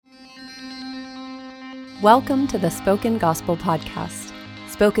Welcome to the Spoken Gospel Podcast.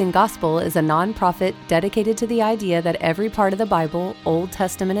 Spoken Gospel is a nonprofit dedicated to the idea that every part of the Bible, Old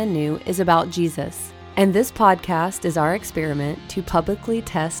Testament and New, is about Jesus. And this podcast is our experiment to publicly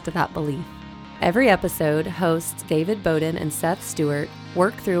test that belief. Every episode, hosts David Bowden and Seth Stewart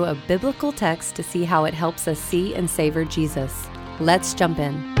work through a biblical text to see how it helps us see and savor Jesus. Let's jump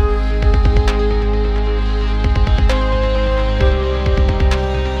in.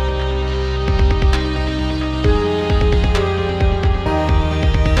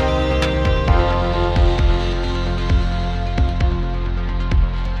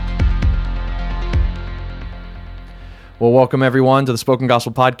 Well, welcome everyone to the Spoken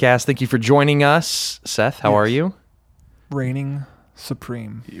Gospel Podcast. Thank you for joining us. Seth, how are you? Reigning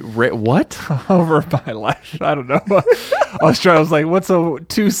supreme. What? Over my life. I don't know. I was like, what's a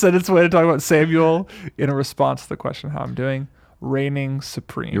two-sentence way to talk about Samuel in a response to the question how I'm doing? Reigning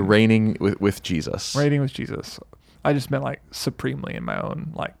supreme. You're reigning with Jesus. Reigning with Jesus. I just meant like supremely in my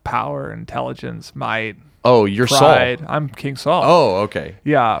own like power, intelligence, might. Oh, you're pride. Saul. I'm King Saul. Oh, okay.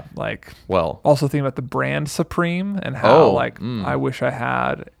 Yeah, like Also thinking about the brand Supreme and how I wish I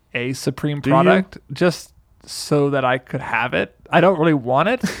had a Supreme product just so that I could have it. I don't really want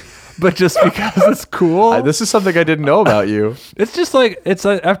it, but just because it's cool. This is something I didn't know about you. It's just like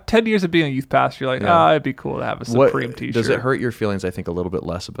after 10 years of being a youth pastor, you're like, it'd be cool to have a Supreme t-shirt. Does it hurt your feelings, I think, a little bit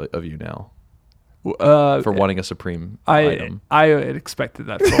less of you now? For wanting a Supreme item. I had expected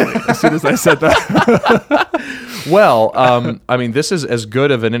that fully as soon as I said that. Well, I mean, this is as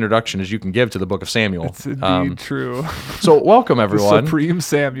good of an introduction as you can give to the book of Samuel. It's indeed true. So welcome, everyone. Supreme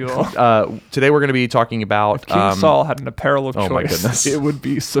Samuel. Today we're going to be talking about... If King Saul had an apparel of choice, my goodness. It would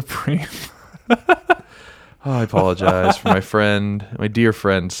be Supreme. I apologize for my dear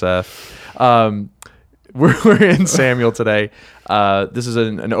friend, Seth. We're in Samuel today. This is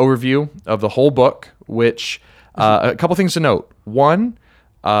an overview of the whole book, which a couple things to note. One,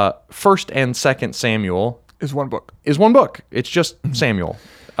 1st and 2nd Samuel is one book. It's just Samuel.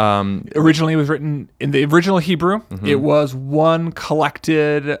 Originally, it was written in the original Hebrew. Mm-hmm. It was one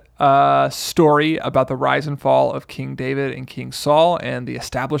collected story about the rise and fall of King David and King Saul and the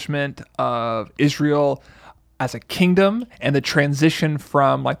establishment of Israel as a kingdom and the transition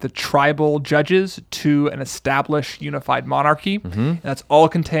from like the tribal judges to an established unified monarchy. Mm-hmm. And that's all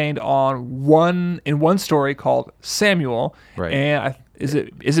contained in one story called Samuel. Right. And is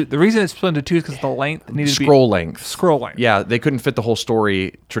it the reason it's split into two is because the length needed scroll length. Scroll length. Yeah, they couldn't fit the whole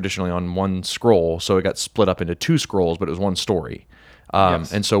story traditionally on one scroll, so it got split up into 2 scrolls, but it was one story.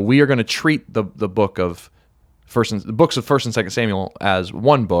 Yes. And so we are going to treat the books of 1st and 2nd Samuel as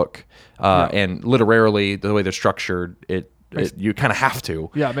one book, and literarily the way they're structured, you kind of have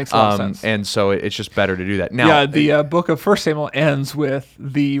to. Yeah, it makes a lot of sense. And so it's just better to do that. Now, the book of 1 Samuel ends with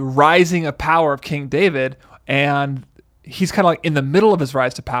the rising of power of King David, and he's kind of like in the middle of his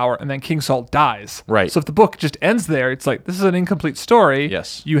rise to power, and then King Saul dies. Right. So if the book just ends there, it's like, this is an incomplete story.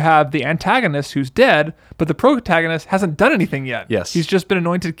 Yes. You have the antagonist who's dead, but the protagonist hasn't done anything yet. Yes. He's just been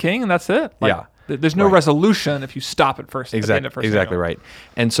anointed king, and that's it. There's no resolution if you stop at first. Exactly right.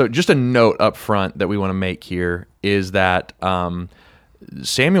 And so just a note up front that we want to make here is that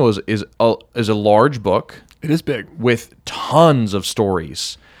Samuel is a large book. It is big. With tons of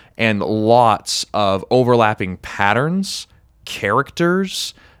stories and lots of overlapping patterns,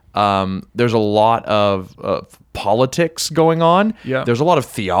 characters. There's a lot of politics going on. Yeah. There's a lot of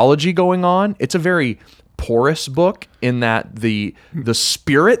theology going on. It's a very porous book in that the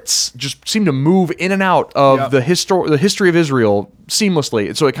spirits just seem to move in and out of the history of Israel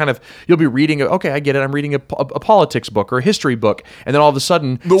seamlessly. So it kind of, you'll be reading, okay, I get it. I'm reading a politics book or a history book, and then all of a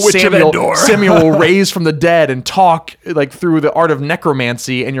sudden Samuel will raise from the dead and talk like through the art of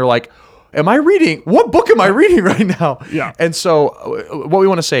necromancy, and you're like, what book am I reading right now? Yeah. And so what we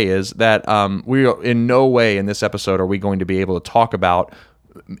want to say is that we are in no way in this episode are we going to be able to talk about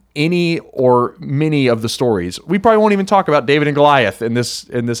any or many of the stories. We probably won't even talk about David and Goliath in this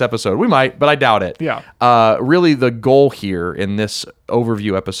episode. We might, but I doubt it. Yeah. Really, the goal here in this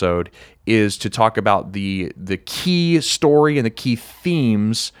overview episode is to talk about the key story and the key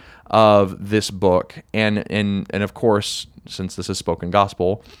themes of this book, and of course, since this is Spoken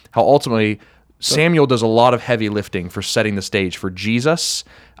Gospel, how ultimately Samuel does a lot of heavy lifting for setting the stage for Jesus.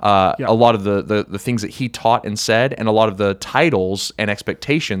 A lot of the things that he taught and said, and a lot of the titles and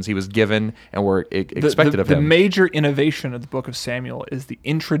expectations he was given and were expected of him. The major innovation of the book of Samuel is the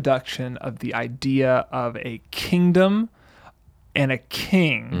introduction of the idea of a kingdom and a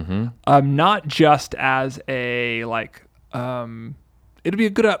king, not just as a it'd be a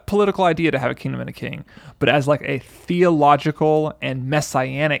good political idea to have a kingdom and a king, but as like a theological and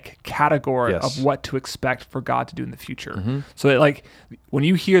messianic category Yes. of what to expect for God to do in the future. So like when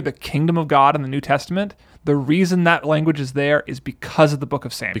you hear the kingdom of God in the New Testament, the reason that language is there is because of the book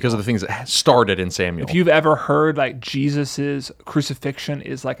of Samuel. Because of the things that started in Samuel. If you've ever heard like Jesus's crucifixion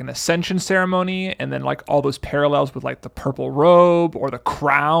is like an ascension ceremony, and then like all those parallels with like the purple robe or the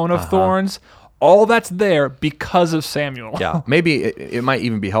crown of thorns, all that's there because of Samuel. Yeah, maybe it might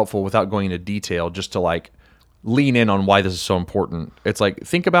even be helpful without going into detail, just to like lean in on why this is so important. It's like,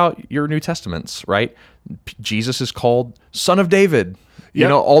 think about your New Testaments, right? Jesus is called Son of David. You Yep.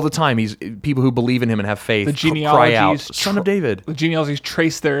 know, all the time, he's people who believe in him and have faith The cry out, genealogies, Son of David. The genealogies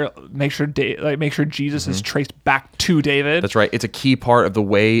trace their make sure Jesus is traced back to David. That's right. It's a key part of the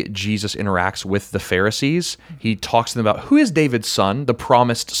way Jesus interacts with the Pharisees. He talks to them about who is David's son, the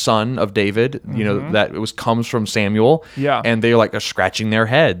promised son of David, you know, that comes from Samuel. Yeah. And they're like scratching their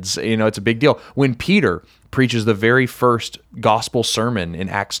heads. You know, it's a big deal. When Peter preaches the very first gospel sermon in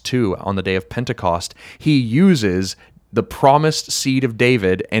Acts 2 on the day of Pentecost, he uses the promised seed of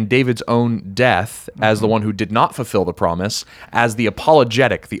David and David's own death as the one who did not fulfill the promise as the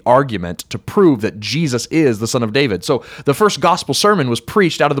apologetic, the argument to prove that Jesus is the son of David. So the first gospel sermon was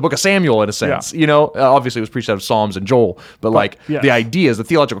preached out of the book of Samuel in a sense. Yeah. You know, obviously it was preached out of Psalms and Joel, but like yes. the ideas, the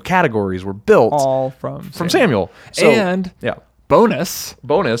theological categories were built all from Samuel. So, and yeah. bonus,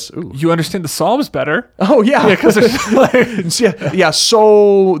 Ooh. you understand the Psalms better. Oh yeah, Because it's like, yeah.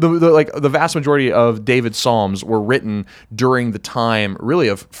 So the vast majority of David's psalms were written during the time, really,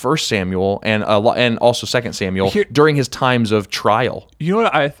 of 1 Samuel and also 2 Samuel during his times of trial. you know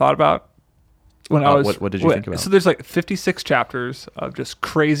what I thought about when I was. What did you think about? So there's like 56 chapters of just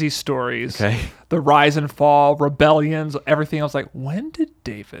crazy stories. Okay. The rise and fall, rebellions, everything. I was like, when did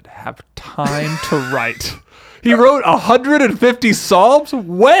David have time to write? He wrote 150 psalms.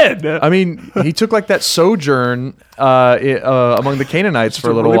 When? I mean, he took like that sojourn among the Canaanites for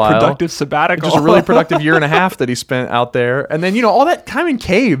a little really while. productive sabbatical. Just a really productive year and a half that he spent out there, and then all that time in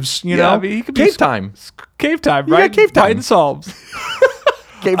caves. You know, I mean, he could be cave time, Cave time, Yeah, right? cave time. Writing psalms.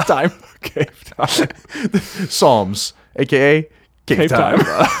 cave time, Cave time. psalms, aka cave time.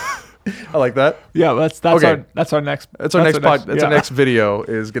 I like that. Yeah, that's Okay. our next. That's our next yeah. our next video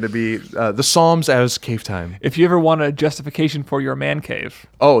is going to be the Psalms as cave time. If you ever want a justification for your man cave,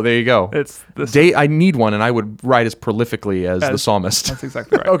 Oh, there you go. it's this. I need one, and I would write as prolifically as the psalmist. That's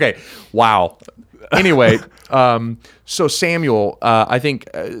exactly right. Okay. Wow. Anyway, so Samuel, I think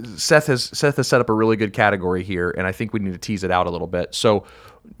Seth has set up a really good category here, and I think we need to tease it out a little bit. So,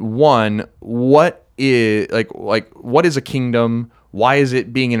 one, what is what is a kingdom? Why is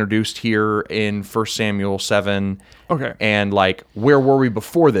it being introduced here in 1 Samuel 7? Okay. And where were we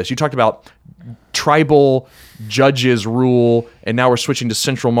before this? You talked about tribal judges rule, and now we're switching to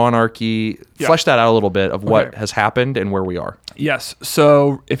central monarchy. Yeah. Flesh that out a little bit of what Okay. has happened and where we are. Yes.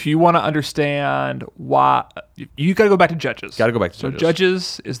 So if you want to understand why, you got to go back to Judges. Got to go back to So Judges.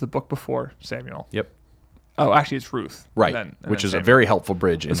 Judges is the book before Samuel. Yep. Oh, actually, it's Ruth. Right. and Which then is a Samuel. very helpful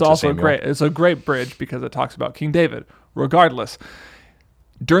bridge into It's also Samuel. great. It's a great bridge because it talks about King David. Regardless,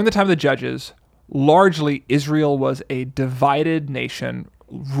 during the time of the Judges, largely Israel was a divided nation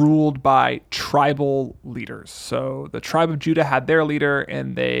ruled by tribal leaders. So the tribe of Judah had their leader,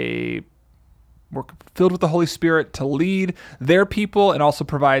 and they were filled with the Holy Spirit to lead their people and also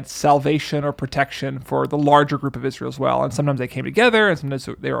provide salvation or protection for the larger group of Israel as well. And sometimes they came together, and sometimes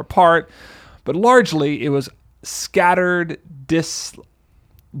they were apart. But largely, it was scattered,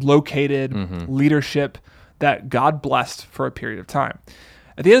 dislocated leadership that God blessed for a period of time.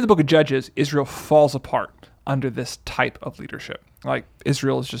 At the end of the book of Judges, Israel falls apart under this type of leadership. Like,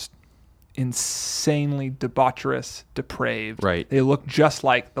 Israel is just insanely debaucherous, depraved. Right. They look just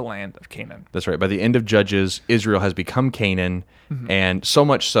like the land of Canaan. That's right. By the end of Judges, Israel has become Canaan, and so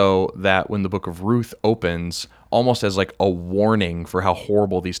much so that when the book of Ruth opens, almost as like a warning for how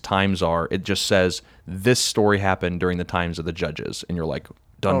horrible these times are, it just says, this story happened during the times of the Judges. And you're like,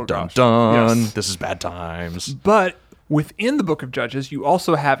 dun, Oh, dun, gosh. dun, Yes. this is bad times. But within the book of Judges, you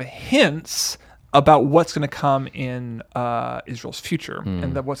also have hints about what's going to come in Israel's future.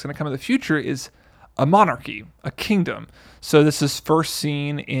 And that what's going to come in the future is a monarchy, a kingdom. So this is first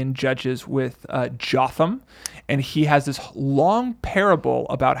seen in Judges with Jotham. And he has this long parable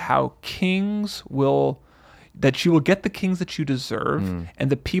about how that you will get the kings that you deserve, and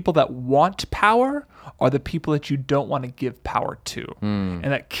the people that want power are the people that you don't want to give power to. And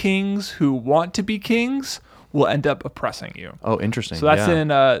that kings who want to be kings will end up oppressing you. Oh, interesting. So that's Yeah. in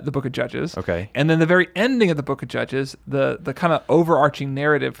the book of Judges. Okay. And then the very ending of the book of Judges, the kind of overarching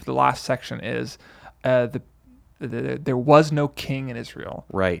narrative for the last section is there was no king in Israel.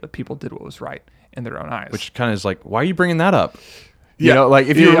 Right. The people did what was right in their own eyes. Which kind of is like, why are you bringing that up? You Yeah. know, like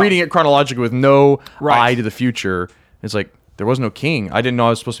if you were Yeah. reading it chronologically with no Right. eye to the future, it's like, there was no king. I didn't know I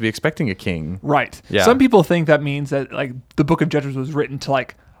was supposed to be expecting a king. Right. Yeah. Some people think that means that like the book of Judges was written to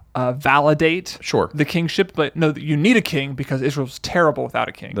like validate Sure. the kingship, but no, you need a king because Israel's terrible without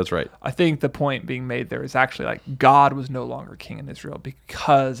a king. That's right. I think the point being made there is actually like God was no longer king in Israel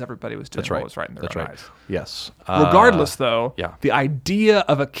because everybody was doing That's right. what was right in their That's own right. eyes. Yes. Regardless, though, yeah. the idea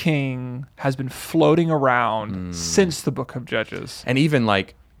of a king has been floating around since the book of Judges. And even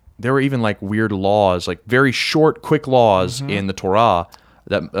like, there were even like weird laws, like very short, quick laws Mm-hmm. in the Torah,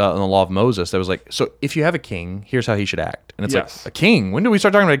 that in the law of Moses, that was like, so if you have a king, here's how he should act. And it's Yes. like, a king? When do we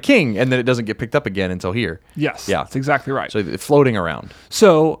start talking about a king? And then it doesn't get picked up again until here. Yes, Yeah. that's exactly right. So it's floating around.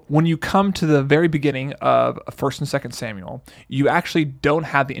 So when you come to the very beginning of 1st and 2nd Samuel, you actually don't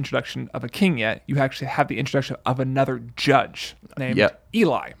have the introduction of a king yet. You actually have the introduction of another judge named Yep.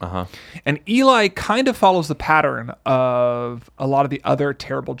 Eli. Uh-huh. And Eli kind of follows the pattern of a lot of the other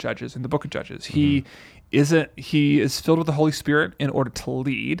terrible judges in the book of Judges. He is filled with the Holy Spirit in order to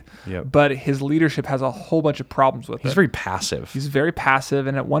lead, Yep. but his leadership has a whole bunch of problems with He's it. very passive. He's very passive,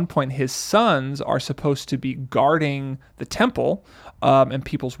 and at one point, his sons are supposed to be guarding the temple and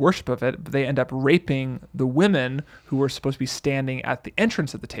people's worship of it, but they end up raping the women who were supposed to be standing at the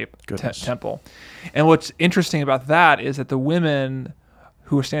entrance of the temple. And what's interesting about that is that the women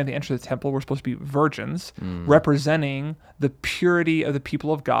who were standing at the entrance of the temple were supposed to be virgins, representing the purity of the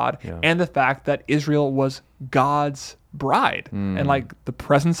people of God and the fact that Israel was God's bride. And like the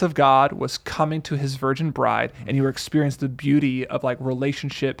presence of God was coming to his virgin bride, and you were experiencing the beauty of like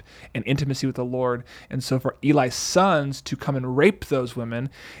relationship and intimacy with the Lord. And so for Eli's sons to come and rape those women,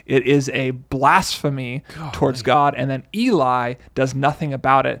 it is a blasphemy towards God. And then Eli does nothing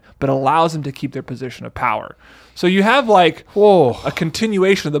about it, but allows them to keep their position of power. So you have like a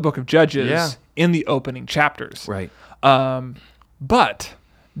continuation of the book of Judges in the opening chapters. Right. But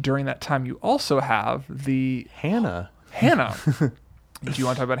during that time, you also have the Hannah. Do you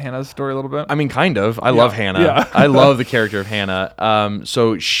want to talk about Hannah's story a little bit? I mean, kind of. I love Hannah. Yeah. I love the character of Hannah.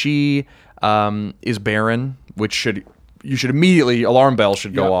 So she is barren, which you should immediately, alarm bells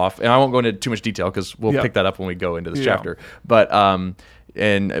should go off. And I won't go into too much detail because we'll pick that up when we go into this chapter. But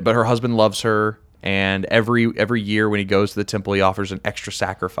her husband loves her. And every year when he goes to the temple, he offers an extra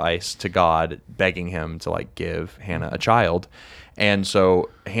sacrifice to God, begging him to like give Hannah a child. And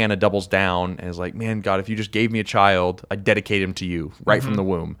so Hannah doubles down and is like, man, God, if you just gave me a child, I'd dedicate him to you right from the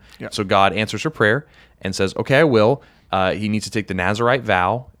womb. Yep. So God answers her prayer and says, okay, I will. He needs to take the Nazirite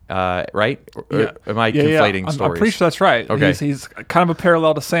vow, right? Or am I conflating stories? I'm pretty sure that's right. Okay. He's kind of a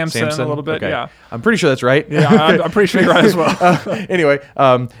parallel to Samson a little bit. Okay. Yeah. I'm pretty sure that's right. Yeah, I'm pretty sure you're right as well. Anyway,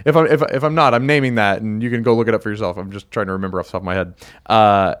 if I'm not, I'm naming that, and you can go look it up for yourself. I'm just trying to remember off the top of my head.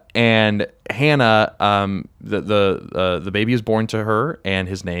 And Hannah, the baby is born to her, and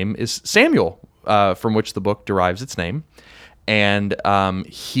his name is Samuel, from which the book derives its name, and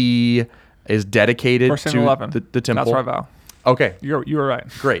he is dedicated 1 Samuel to 11. the temple. That's right, Val. Okay, You were right.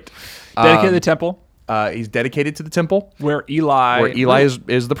 great. Dedicated to the temple He's dedicated to the temple. where Eli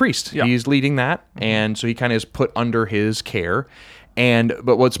is the priest. Yeah. He's leading that, and so he kind of is put under his care.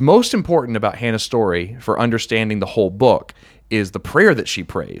 But what's most important about Hannah's story for understanding the whole book is the prayer that she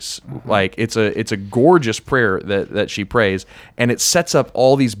prays. Like it's a gorgeous prayer that she prays, and it sets up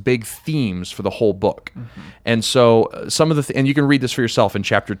all these big themes for the whole book. And so some of and you can read this for yourself in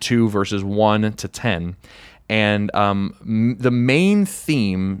chapter 2 verses 1 to 10. And the main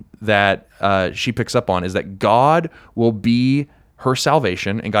theme that she picks up on is that God will be her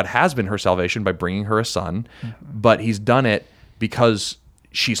salvation, and God has been her salvation by bringing her a son, but he's done it because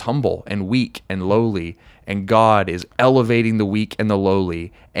she's humble and weak and lowly, and God is elevating the weak and the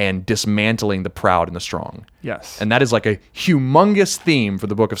lowly and dismantling the proud and the strong. Yes. And that is like a humongous theme for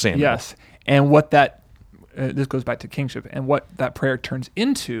the book of Samuel. Yes. And what that, this goes back to kingship, and what that prayer turns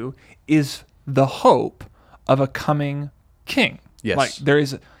into is the hope of a coming king. Yes. Like there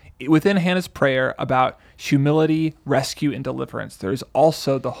is, within Hannah's prayer about humility, rescue, and deliverance, there is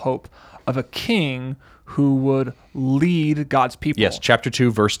also the hope of a king who would lead God's people. Yes, chapter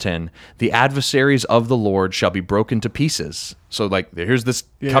 2, verse 10. The adversaries of the Lord shall be broken to pieces. So like, here's this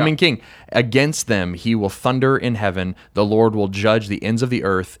coming king. Against them he will thunder in heaven. The Lord will judge the ends of the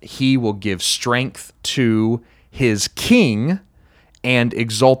earth. He will give strength to his king and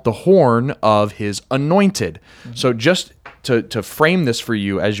exalt the horn of his anointed. So just to frame this for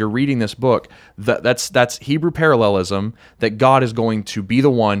you as you're reading this book, that's Hebrew parallelism, that God is going to be the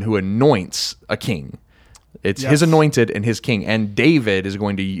one who anoints a king. It's Yes. his anointed and his king. And David is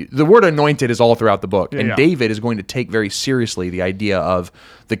going to, the word anointed is all throughout the book. And yeah. David is going to take very seriously the idea of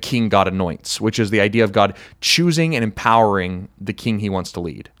the king God anoints, which is the idea of God choosing and empowering the king he wants to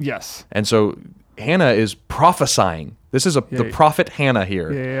lead. Yes. And so Hannah is prophesying. This is the prophet Hannah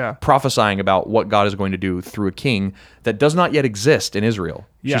here, Yeah. prophesying about what God is going to do through a king that does not yet exist in Israel.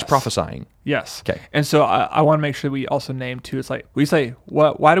 Yes. She's prophesying. Yes. Okay. And so I want to make sure we also name too. It's like we say,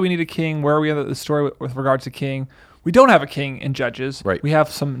 why do we need a king? Where are we in the story with regards to king? We don't have a king in Judges. Right. We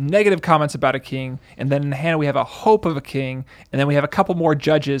have some negative comments about a king, and then in Hannah we have a hope of a king, and then we have a couple more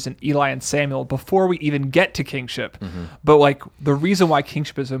judges in Eli and Samuel before we even get to kingship. Mm-hmm. But like the reason why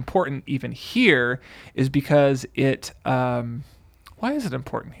kingship is important even here is because it. Why is it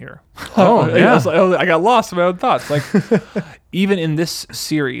important here? Oh, yeah. I got lost in my own thoughts. Like, even in this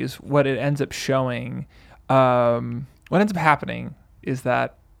series, what it ends up showing, what ends up happening is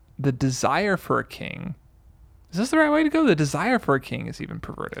that the desire for a king, is this the right way to go? The desire for a king is even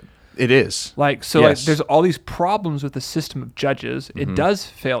perverted. It is. Like, so Yes. like, there's all these problems with the system of judges. It does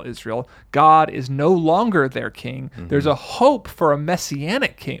fail Israel. God is no longer their king. There's a hope for a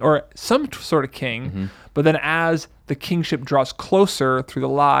messianic king or some sort of king. But then as the kingship draws closer through the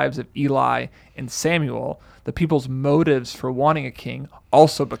lives of Eli and Samuel, the people's motives for wanting a king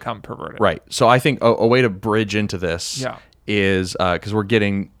also become perverted. Right. So I think a way to bridge into this Yeah. is because we're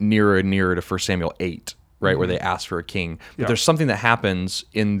getting nearer and nearer to 1 Samuel 8, right, where they ask for a king. But Yeah. there's something that happens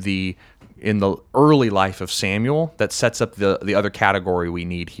in the early life of Samuel that sets up the other category we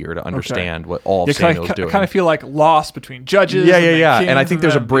need here to understand what all of Samuel's doing. I kind of feel like lost between judges. Yeah. and then And I kings think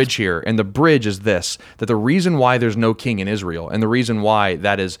there's a then- bridge here. And the bridge is this, that the reason why there's no king in Israel, and the reason why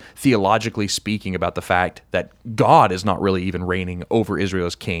that is theologically speaking about the fact that God is not really even reigning over Israel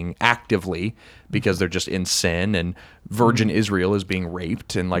as king actively, because they're just in sin and virgin Israel is being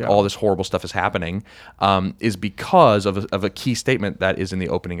raped and like all this horrible stuff is happening, is because of a key statement that is in the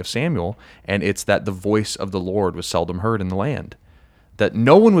opening of Samuel. And it's that the voice of the Lord was seldom heard in the land, that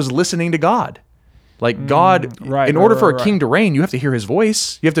no one was listening to God. Like God, in order for a king to reign, you have to hear his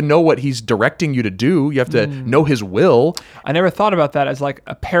voice. You have to know what he's directing you to do. You have to know his will. I never thought about that as like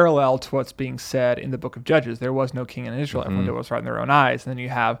a parallel to what's being said in the book of Judges. There was no king in Israel. Everyone did what was right in their own eyes. And then you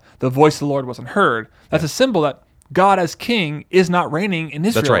have the voice of the Lord wasn't heard. That's a symbol that God as king is not reigning in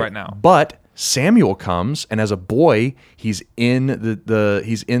Israel That's right now. But Samuel comes, and as a boy, he's in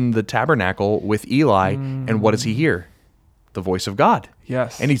the tabernacle with Eli, and what does he hear? The voice of God.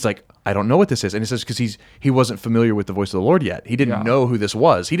 Yes. And he's like, I don't know what this is. And he says, because he wasn't familiar with the voice of the Lord yet. He didn't know who this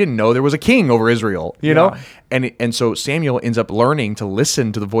was. He didn't know there was a king over Israel, you know? And so Samuel ends up learning to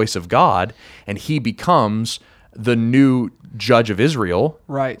listen to the voice of God, and he becomes the new judge of Israel.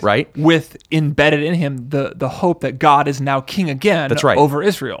 Right. Right? With embedded in him the hope that God is now king again That's right. over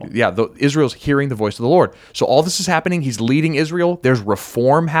Israel. Yeah, Israel's hearing the voice of the Lord. So all this is happening. He's leading Israel. There's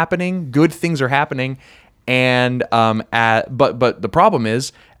reform happening. Good things are happening. And but the problem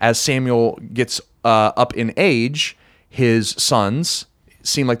is, as Samuel gets up in age, his sons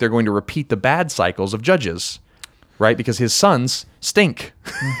seem like they're going to repeat the bad cycles of judges, right? Because his sons stink.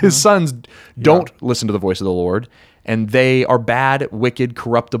 His sons don't listen to the voice of the Lord, and they are bad, wicked,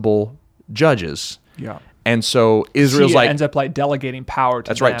 corruptible judges. Yeah. And so Israel's he like ends up like delegating power to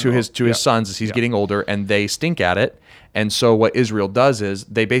that's right, them. to his sons as he's getting older, and they stink at it. And so what Israel does is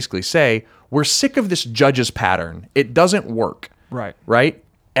they basically say, we're sick of this judges pattern. It doesn't work. Right. Right?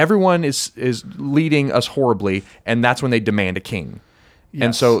 Everyone is leading us horribly, and that's when they demand a king. And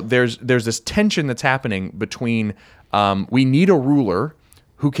Yes. so there's this tension that's happening between we need a ruler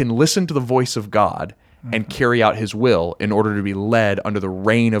who can listen to the voice of God and carry out his will in order to be led under the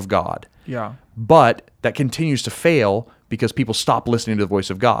reign of God. Yeah. But that continues to fail because people stop listening to the voice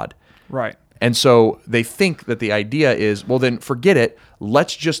of God. Right. And so they think that the idea is, well, then forget it.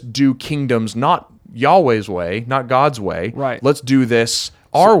 Let's just do kingdoms not Yahweh's way, not God's way. Right. Let's do this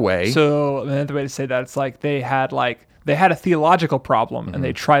our way. So another way to say that, it's like they had a theological problem and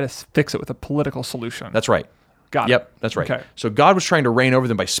they try to fix it with a political solution. That's right. Got it. Yep, that's right. Okay. So God was trying to reign over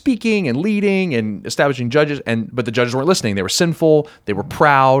them by speaking and leading and establishing judges, but the judges weren't listening. They were sinful. They were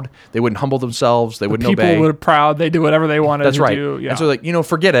proud. They wouldn't humble themselves. They wouldn't obey. People were proud. They did whatever they wanted That's to right. do. Yeah. And so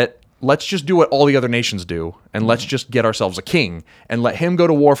forget it. Let's just do what all the other nations do, and let's just get ourselves a king, and let him go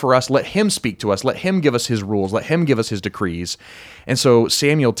to war for us, let him speak to us, let him give us his rules, let him give us his decrees. And so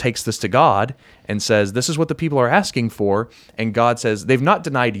Samuel takes this to God and says, this is what the people are asking for, and God says, they've not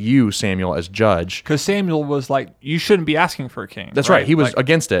denied you, Samuel, as judge. Because Samuel was like, you shouldn't be asking for a king. That's right. He was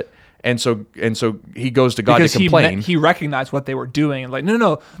against it. And so he goes to God because to complain. he recognized what they were doing, and like,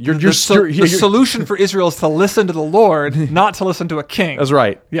 no. You're solution for Israel is to listen to the Lord, not to listen to a king. That's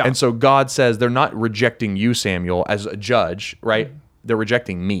right. Yeah. And so God says they're not rejecting you, Samuel, as a judge, right? They're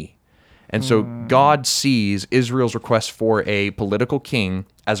rejecting me. And so God sees Israel's request for a political king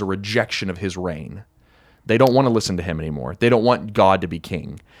as a rejection of his reign. They don't want to listen to him anymore. They don't want God to be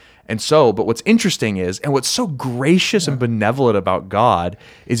king. And so, but what's interesting is, and what's so gracious and benevolent about God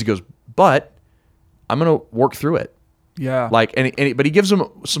is he goes, but I'm going to work through it. Yeah. But he gives them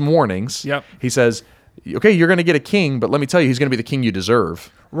some warnings. Yep. He says, okay, you're going to get a king, but let me tell you, he's going to be the king you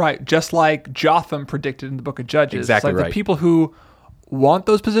deserve. Right. Just like Jotham predicted in the book of Judges. Exactly it's like right. The people who want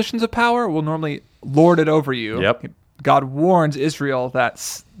those positions of power will normally lord it over you. Yep. God warns Israel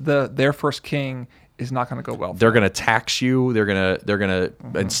that their first king is not going to go well. They're going to tax you. They're going to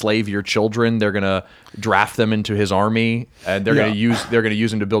enslave your children. They're going to draft them into his army, and they're going to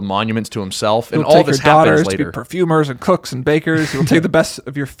use them to build monuments to himself. And all this happens later. To be perfumers and cooks and bakers. You'll take the best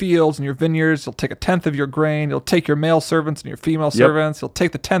of your fields and your vineyards. You'll take 1/10 of your grain. You'll take your male servants and your female servants. You'll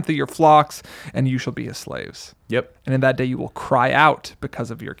take 1/10 of your flocks, and you shall be his slaves. Yep. And in that day you will cry out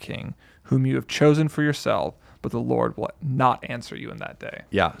because of your king, whom you have chosen for yourself, but the Lord will not answer you in that day.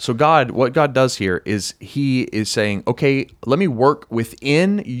 Yeah. So what God does here is he is saying, okay, let me work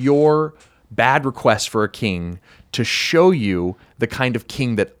within your bad request for a king to show you the kind of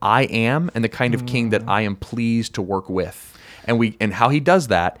king that I am and the kind of king that I am pleased to work with. And how he does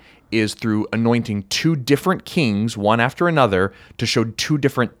that is through anointing 2 different kings, one after another, to show 2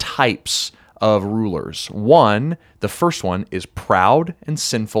 different types of rulers. The first one is proud and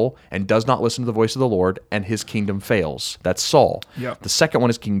sinful and does not listen to the voice of the Lord, and his kingdom fails. That's Saul. Yep. The second one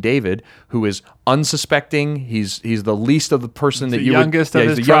is King David, who is unsuspecting. He's the least of the person He's that the you youngest would. of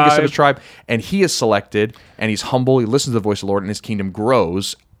He's his the youngest of tribe. his tribe, and he is selected, and he's humble. He listens to the voice of the Lord, and his kingdom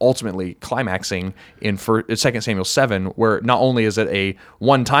grows. Ultimately climaxing in 2 Samuel 7, where not only is it a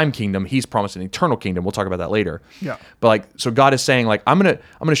one-time kingdom, he's promised an eternal kingdom. We'll talk about that later. Yeah. But so God is saying, I'm gonna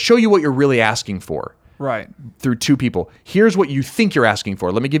show you what you're really asking for. Right. Through 2 people. Here's what you think you're asking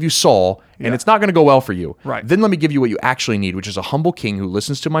for. Let me give you Saul, and Yeah. it's not going to go well for you. Right. Then let me give you what you actually need, which is a humble king who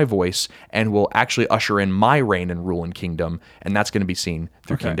listens to my voice and will actually usher in my reign and rule and kingdom, and that's going to be seen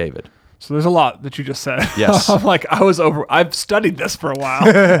through King David. So there's a lot that you just said. Yes. I'm like, I've studied this for a while,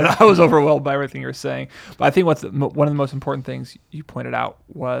 and I was overwhelmed by everything you're saying. But I think one of the most important things you pointed out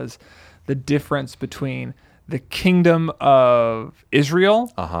was the difference between the kingdom of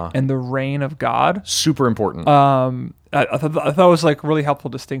Israel and the reign of God. Super important. I thought it was like really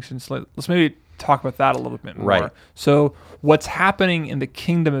helpful distinctions. So let's maybe talk about that a little bit more. Right. So what's happening in the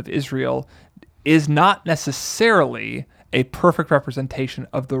kingdom of Israel is not necessarily a perfect representation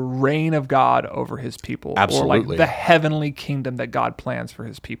of the reign of God over his people. Absolutely. Or like the heavenly kingdom that God plans for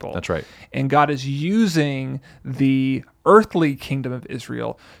his people. That's right. And God is using the earthly kingdom of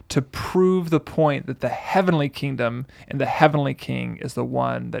Israel to prove the point that the heavenly kingdom and the heavenly king is the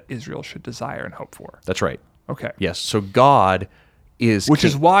one that Israel should desire and hope for. That's right. Okay. Yes. So God is Which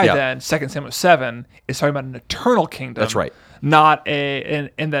is why yeah. then 2 Samuel 7 is talking about an eternal kingdom. That's right. Not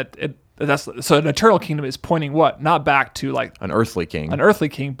so an eternal kingdom is pointing what? Not back to like an earthly king. an earthly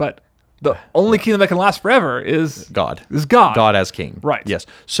king, but the only kingdom that can last forever is God. Is God. God as king. Right. Yes.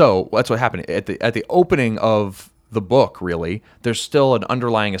 So that's what happened at the opening of the book. Really, there's still an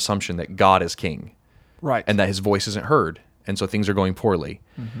underlying assumption that God is king, Right. and that his voice isn't heard, and so things are going poorly.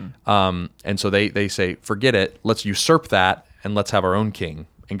 And so they say, forget it. Let's usurp that, and let's have our own king.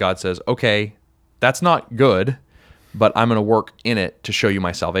 And God says, okay, that's not good, but I'm going to work in it to show you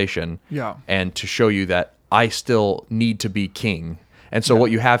my salvation. Yeah. And to show you that I still need to be king. And so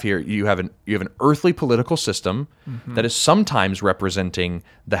what you have here, you have an earthly political system that is sometimes representing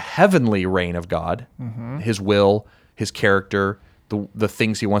the heavenly reign of God, his will, his character, the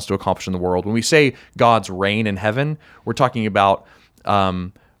things he wants to accomplish in the world. When we say God's reign in heaven, we're talking about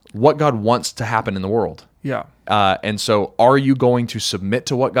what God wants to happen in the world. Yeah. And so are you going to submit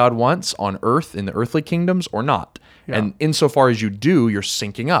to what God wants on earth in the earthly kingdoms or not? Yeah. And insofar as you do, you're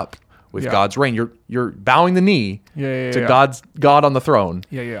syncing up with Yeah. God's reign. You're bowing the knee to yeah. God on the throne.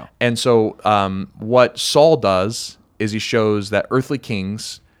 Yeah, yeah. And so what Saul does is he shows that earthly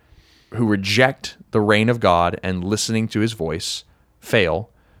kings who reject the reign of God and listening to his voice fail,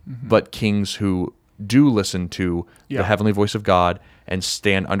 but kings who do listen to the heavenly voice of God and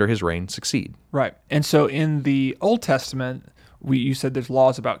stand under his reign succeed. Right. And so in the Old Testament, you said there's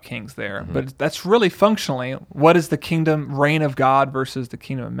laws about kings there, but that's really functionally, what is the kingdom reign of God versus the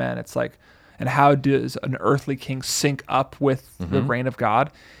kingdom of men? It's like, And how does an earthly king sync up with the reign of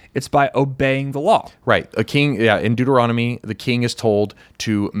God? It's by obeying the law. Right. A king, in Deuteronomy, the king is told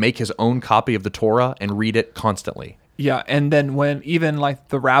to make his own copy of the Torah and read it constantly. Yeah, and then when even like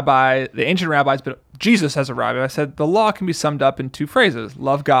the ancient rabbis, but Jesus as a rabbi said the law can be summed up in 2 phrases: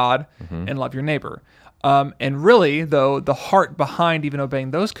 love God and love your neighbor. And really, though, the heart behind even obeying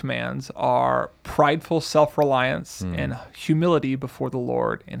those commands are prideful self-reliance and humility before the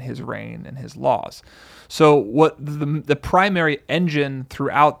Lord and his reign and his laws. So what the primary engine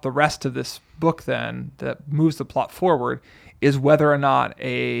throughout the rest of this book then that moves the plot forward is whether or not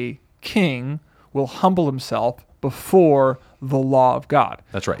a king will humble himself before the law of God.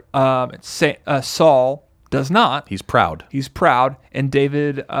 That's right. Saul does not. He's proud. He's proud, and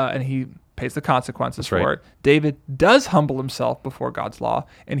David, and he pays the consequences That's for right. it. David does humble himself before God's law,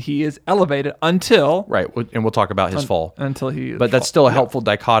 and he is elevated until Right, and we'll talk about his fall. Until he. But that's still a helpful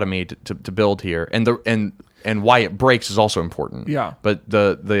dichotomy to build here, and why it breaks is also important. Yeah. But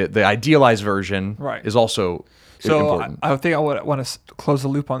the idealized version Right. is also important. I think I would want to close the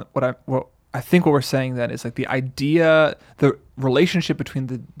loop on what I think what we're saying then is like the idea, the relationship between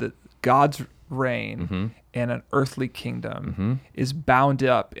the God's reign and an earthly kingdom is bound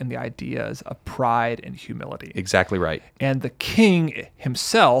up in the ideas of pride and humility. Exactly right. And the king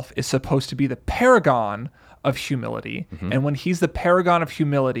himself is supposed to be the paragon of humility. And when he's the paragon of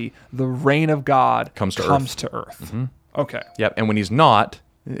humility, the reign of God Comes to earth. Okay. Yep. And when he's not,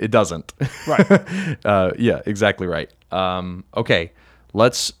 it doesn't. Right. Yeah, exactly right. Okay.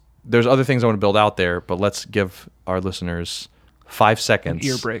 There's other things I want to build out there, but let's give our listeners 5 seconds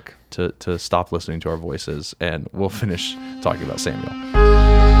Ear break. to stop listening to our voices, and we'll finish talking about Samuel.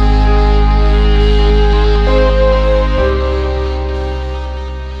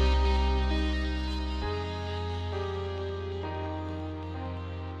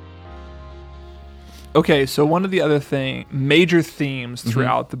 Okay, so one of the other major themes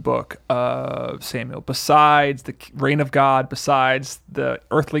throughout the book of Samuel, besides the reign of God, besides the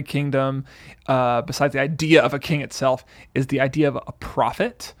earthly kingdom, besides the idea of a king itself, is the idea of a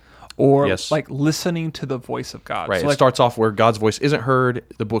prophet, or like listening to the voice of God. Right. So it starts off where God's voice isn't heard.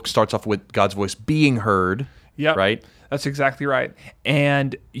 The book starts off with God's voice being heard. Yep. Right. That's exactly right.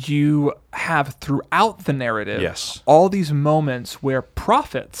 And you have throughout the narrative all these moments where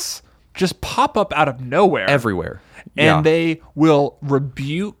prophets just pop up out of nowhere. Everywhere. And they will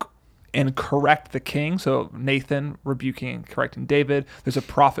rebuke and correct the king. So Nathan rebuking and correcting David. There's a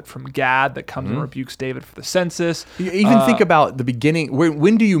prophet from Gad that comes and rebukes David for the census. You even think about the beginning.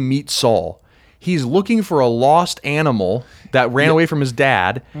 When do you meet Saul? He's looking for a lost animal that ran away from his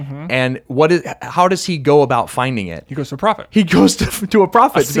dad. And how does he go about finding it? He goes to a prophet. He goes to a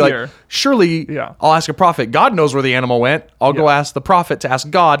prophet to be like, surely I'll ask a prophet. God knows where the animal went. I'll go ask the prophet to ask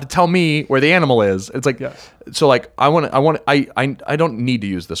God to tell me where the animal is. It's like, so like I don't need to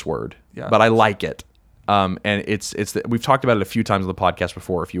use this word, but I like it. And we've talked about it a few times on the podcast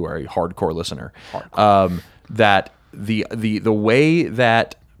before. If you are a hardcore listener, that the way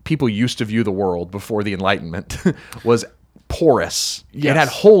that people used to view the world before the Enlightenment was porous. It had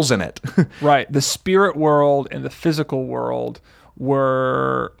holes in it. Right. The spirit world and the physical world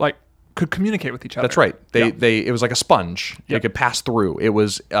were like could communicate with each other. That's right. It was like a sponge. They could pass through. It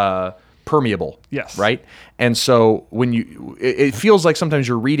was permeable. Yes. Right. And so when it feels like sometimes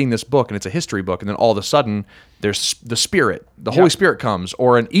you're reading this book and it's a history book, and then all of a sudden there's the Spirit, the Holy Spirit comes,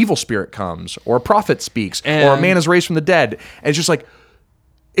 or an evil spirit comes, or a prophet speaks, or a man is raised from the dead, and it's just like.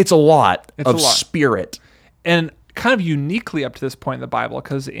 It's a lot of spirit. And kind of uniquely up to this point in the Bible,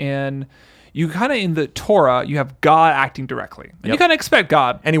 because in the Torah, you have God acting directly. And you kind of expect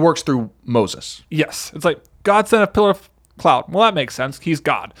God. And he works through Moses. Yes. It's like, God sent a pillar of cloud. Well, that makes sense. He's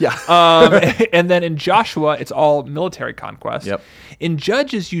God. Yeah. And then in Joshua, it's all military conquest. Yep. In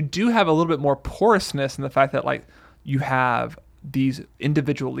Judges, you do have a little bit more porousness in the fact that like you have these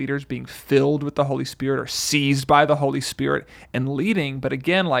individual leaders being filled with the Holy Spirit or seized by the Holy Spirit and leading. But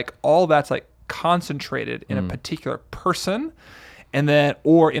again, like all that's like concentrated in a particular person and then,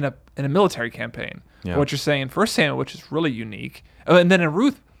 or in a military campaign. Yeah. What you're saying in 1 Samuel, which is really unique. And then in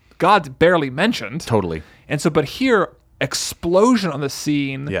Ruth, God's barely mentioned. Totally. And so, but here, explosion on the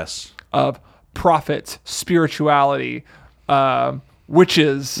scene of prophets, spirituality,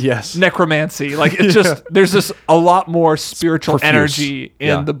 witches, necromancy. Like it's just, there's just a lot more spiritual energy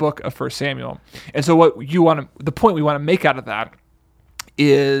in the book of 1 Samuel. And so the point we want to make out of that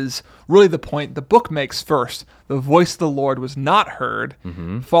is really the point the book makes first. The voice of the Lord was not heard,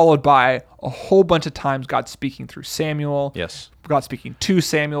 followed by a whole bunch of times God speaking through Samuel, God speaking to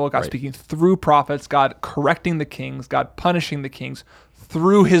Samuel, God speaking through prophets, God correcting the kings, God punishing the kings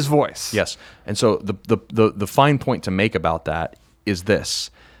through his voice. Yes. And so the fine point to make about that is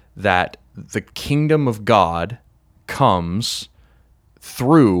this, that the kingdom of God comes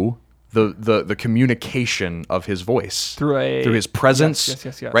through the communication of his voice. Through his presence.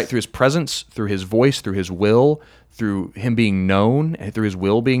 Yes. Right? Through his presence, through his voice, through his will, through him being known, and through his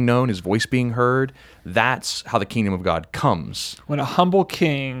will being known, his voice being heard. That's how the kingdom of God comes. When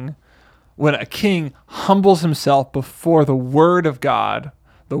a king humbles himself before the word of God,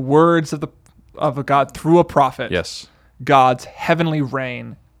 the words of God through a prophet, Yes. God's heavenly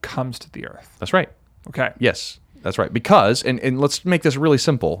reign comes to the earth. That's right. Okay. Yes, that's right. Because, and let's make this really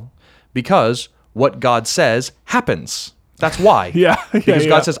simple, because what God says happens. That's why. Because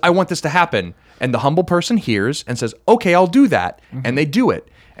God says, I want this to happen. And the humble person hears and says, okay, I'll do that. Mm-hmm. And they do it.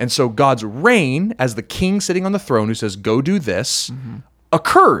 And so God's reign as the king sitting on the throne who says, go do this,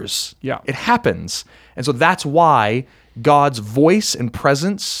 occurs. Yeah. It happens. And so that's why God's voice and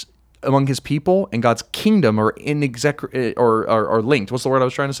presence among his people and God's kingdom are are linked. What's the word I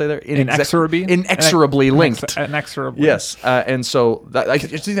was trying to say there? Inexorably linked. Inexorably. Yes. And so I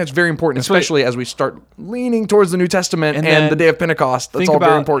just think that's very important, especially as we start leaning towards the New Testament and the day of Pentecost. That's all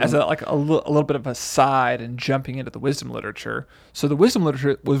very important. As a little bit of a side and jumping into the wisdom literature. So the wisdom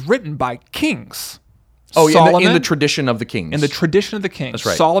literature was written by kings. Oh, in the tradition of the kings. In the tradition of the kings. That's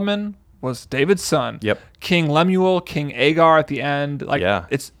right. Solomon was David's son. Yep. King Lemuel, King Agar at the end.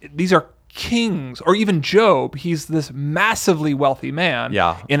 These are kings, or even Job. He's this massively wealthy man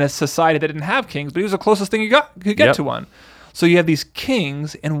in a society that didn't have kings, but he was the closest thing you could get to one. So you have these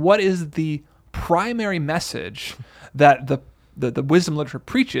kings, and what is the primary message that the wisdom literature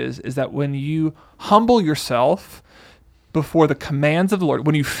preaches is that when you humble yourself before the commands of the Lord,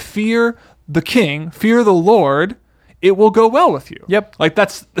 when you fear the king, fear the Lord, it will go well with you. Yep.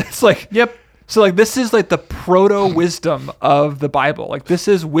 So this is like the proto wisdom of the Bible. Like this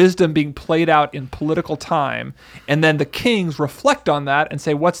is wisdom being played out in political time, and then the kings reflect on that and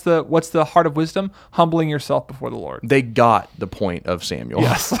say, "What's the heart of wisdom? Humbling yourself before the Lord." They got the point of Samuel.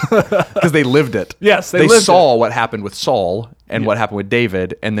 Yes, because they lived it. Yes, they saw what happened with Saul and what happened with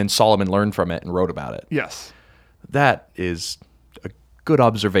David, and then Solomon learned from it and wrote about it. Yes, that is a good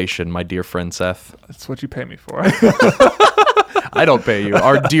observation, my dear friend Seth. That's what you pay me for. I don't pay you.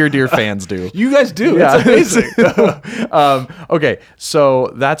 Our dear fans do. You guys do. Yeah. It's amazing. Okay,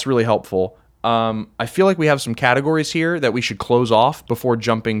 so that's really helpful. I feel like we have some categories here that we should close off before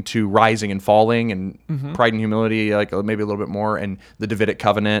jumping to rising and falling and pride and humility, like maybe a little bit more, and the Davidic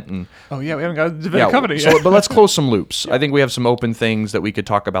covenant. And we haven't got the Davidic covenant yet. But let's close some loops. I think we have some open things that we could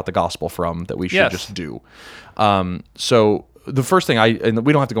talk about the gospel from that we should just do. So the first thing and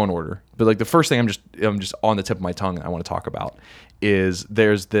we don't have to go in order, but like the first thing I'm just on the tip of my tongue I want to talk about is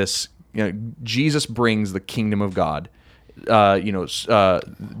there's this, Jesus brings the kingdom of God.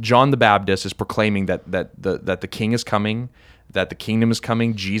 John the Baptist is proclaiming that the king is coming, that the kingdom is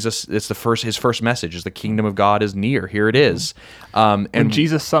coming. Jesus, it's his first message is the kingdom of God is near. Here it is. And when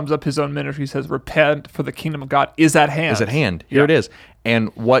Jesus sums up his own ministry, he says, "Repent, for the kingdom of God is at hand." Is at hand. Here it is.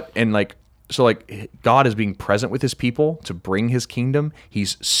 So God is being present with his people to bring his kingdom.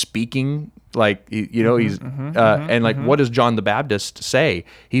 He's speaking, what does John the Baptist say?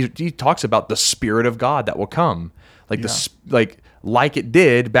 He talks about the Spirit of God that will come, like it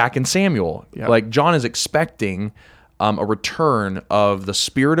did back in Samuel. Yeah. Like John is expecting a return of the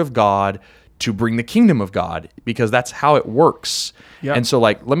Spirit of God to bring the kingdom of God, because that's how it works. Yeah. And so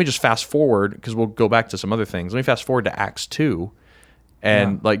let me just fast forward, because we'll go back to some other things. Let me fast forward to Acts 2,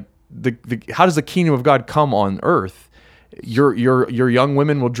 and how does the kingdom of God come on earth? Your young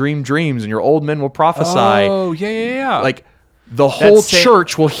women will dream dreams, and your old men will prophesy. Oh, yeah. Like the whole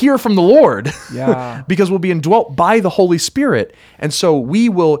church will hear from the Lord. Yeah. Because we'll be indwelt by the Holy Spirit. And so we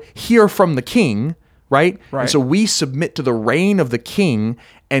will hear from the King, right? And so we submit to the reign of the King,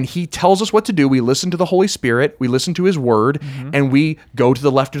 and he tells us what to do. We listen to the Holy Spirit, we listen to his word, and we go to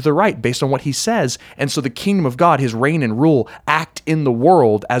the left or to the right based on what he says. And so the kingdom of God, his reign and rule, act in the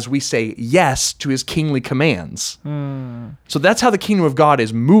world as we say yes to his kingly commands. So that's how the kingdom of God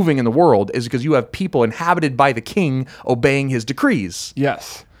is moving in the world, is because you have people inhabited by the king obeying his decrees.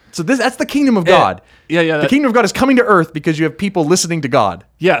 Yes. So that's the kingdom of God. The kingdom of God is coming to earth because you have people listening to God.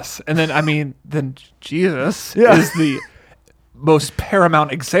 Yes. And then Jesus is the most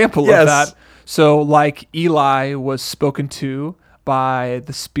paramount example of that. So like Eli was spoken to by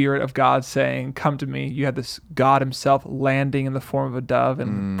the Spirit of God saying, "Come to me." You had this God himself landing in the form of a dove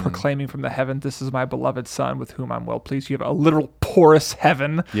and proclaiming from the heavens, "This is my beloved son with whom I'm well pleased." You have a literal porous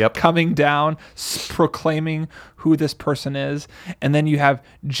heaven coming down, proclaiming who this person is. And then you have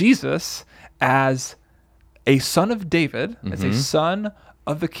Jesus as a son of David, as a son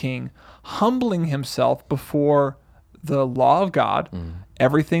of the king, humbling himself before the law of God.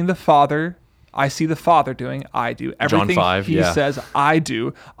 Everything I see the Father doing, I do. Everything John 5, he says, I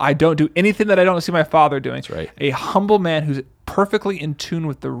do. I don't do anything that I don't see my Father doing. That's right. A humble man who's perfectly in tune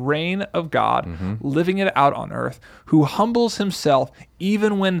with the reign of God, living it out on earth, who humbles himself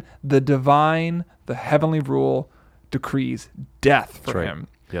even when the heavenly rule decrees death for him.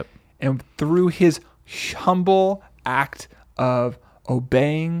 Yep. And through his humble act of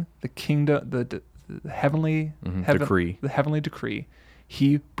obeying the kingdom, the heavenly decree. the heavenly decree,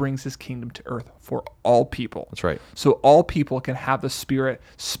 he brings his kingdom to earth for all people. That's right. So all people can have the Spirit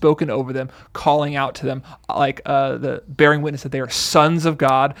spoken over them, calling out to them, like the bearing witness that they are sons of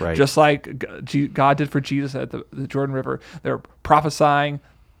God, Right. just like God did for Jesus at the Jordan River. They're prophesying.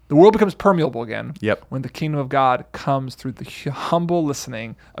 The world becomes permeable again when the kingdom of God comes through the humble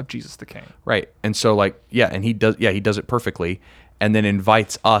listening of Jesus the King. Right. And so and he does it perfectly, and then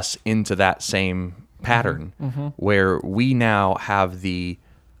invites us into that same pattern where we now have the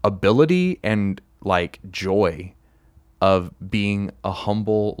ability and like joy of being a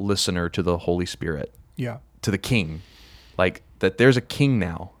humble listener to the Holy Spirit, to the King, like that there's a king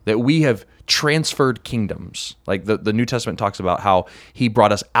now, that we have transferred kingdoms. Like the New Testament talks about how he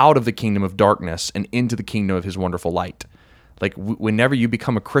brought us out of the kingdom of darkness and into the kingdom of his wonderful light. Like whenever you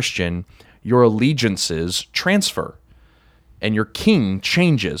become a Christian, your allegiances transfer and your king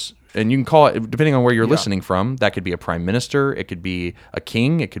changes. And you can call it, depending on where you're listening from, that could be a prime minister, it could be a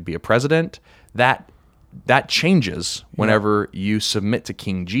king, it could be a president. That changes whenever you submit to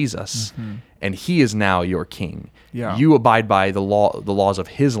King Jesus, and he is now your king. You abide by the laws of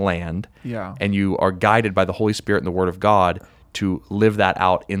his land, and you are guided by the Holy Spirit and the Word of God to live that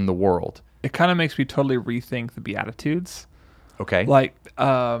out in the world. It kind of makes me totally rethink the Beatitudes. Okay. Like,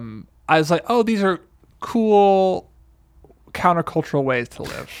 I was like, oh, these are cool countercultural ways to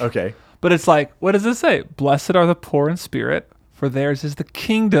live. Okay. But it's like, what does it say? Blessed are the poor in spirit, for theirs is the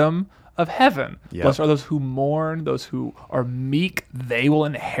kingdom of heaven. Yep. Blessed are those who mourn, those who are meek, they will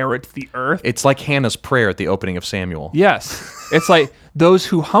inherit the earth. It's like Hannah's prayer at the opening of Samuel. Yes. It's like those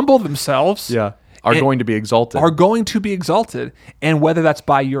who humble themselves are going to be exalted. Are going to be exalted. And whether that's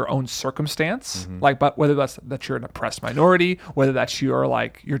by your own circumstance, but whether that's that you're an oppressed minority, whether that's you are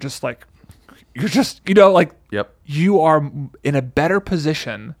in a better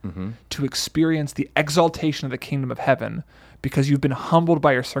position to experience the exaltation of the kingdom of heaven because you've been humbled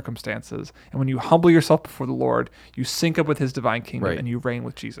by your circumstances. And when you humble yourself before the Lord, you sync up with his divine kingdom and you reign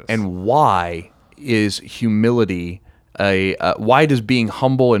with Jesus. And why is humility, why does being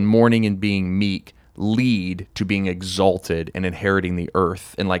humble and mourning and being meek lead to being exalted and inheriting the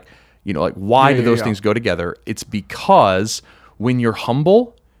earth? And why do those things go together? It's because when you're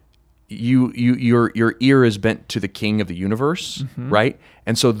humble, your ear is bent to the King of the universe, right?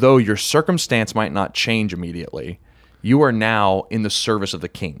 And so though your circumstance might not change immediately, you are now in the service of the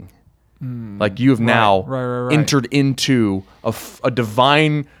King. Like you have now entered into a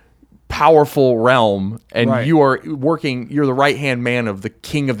divine, powerful realm, and you are working. You're the right hand man of the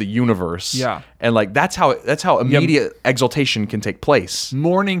King of the universe. Yeah, and that's how immediate exaltation can take place.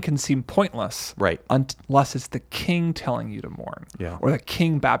 Mourning can seem pointless, right? Unless it's the King telling you to mourn, or the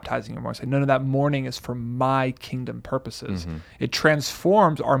King baptizing you to mourn. Say, none of that mourning is for my kingdom purposes. It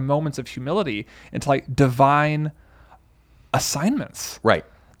transforms our moments of humility into like divine assignments, right?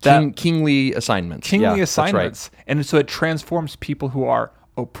 Kingly assignments. Kingly assignments. Right. And so it transforms people who are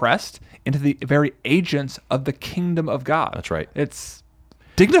oppressed into the very agents of the kingdom of God. That's right. It's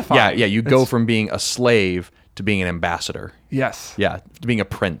dignifying. Yeah. You go from being a slave to being an ambassador. Yes. Yeah, to being a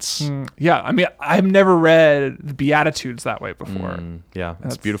prince. Yeah. I mean, I've never read the Beatitudes that way before. Yeah,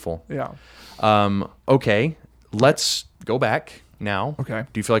 it's beautiful. Yeah. Okay, let's go back now. Okay.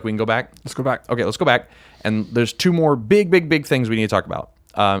 Do you feel like we can go back? Let's go back. Okay, let's go back. And there's two more big things we need to talk about.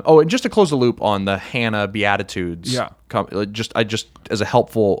 And just to close the loop on the Hannah Beatitudes, just as a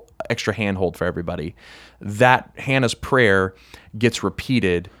helpful extra handhold for everybody, that Hannah's prayer gets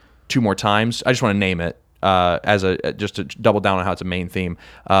repeated 2 more times. I just want to name it just to double down on how it's a main theme.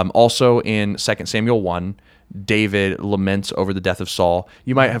 Also in 2 Samuel 1, David laments over the death of Saul.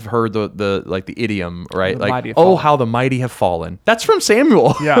 You might have heard the idiom, right? How the mighty have fallen. That's from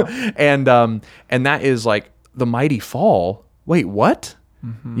Samuel. Yeah. and that is like the mighty fall. Wait, what?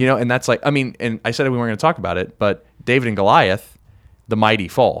 And that's and I said we weren't going to talk about it, but David and Goliath, the mighty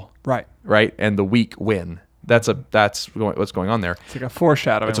fall. Right? And the weak win. That's what's going on there. It's like a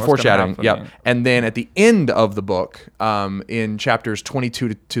foreshadowing. It's a foreshadowing, yeah. And then at the end of the book, in chapters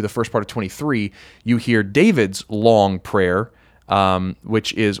 22 to the first part of 23, you hear David's long prayer,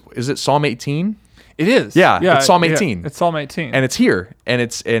 which is it Psalm 18? It is. Yeah, it's Psalm 18. It's Psalm 18. And it's here, and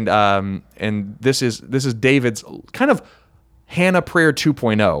this is David's kind of Hannah prayer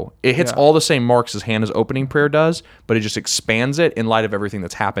 2.0. It hits all the same marks as Hannah's opening prayer does, but it just expands it in light of everything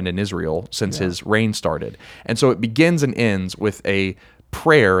that's happened in Israel since his reign started. And so it begins and ends with a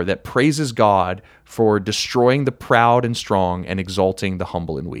prayer that praises God for destroying the proud and strong and exalting the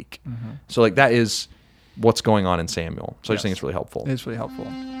humble and weak. So like that is what's going on in Samuel. So I just think it's really helpful. It's really helpful.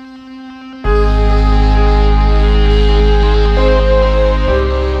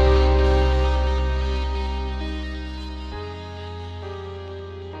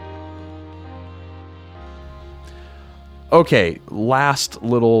 Okay, last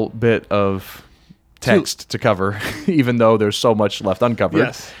little bit of text to cover, even though there's so much left uncovered.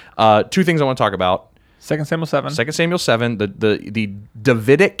 Yes. 2 things I want to talk about. 2 Samuel 7. 2 Samuel 7, the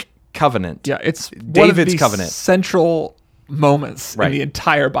Davidic covenant. Yeah, it's David's one of the covenant. central moments in the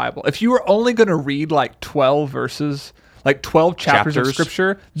entire Bible. If you were only going to read like 12 verses, like 12 chapters of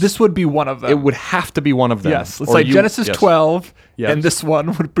scripture, this would be one of them. It would have to be one of them. Yes, it's like Genesis 12, and this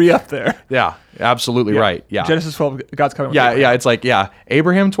one would be up there. Yeah, absolutely right. Yeah, Genesis 12, God's covenant. Yeah, it's like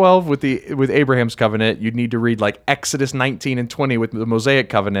Abraham 12 with Abraham's covenant. You'd need to read like Exodus 19 and 20 with the Mosaic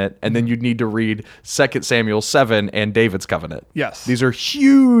covenant, and then you'd need to read 2 Samuel 7 and David's covenant. Yes, these are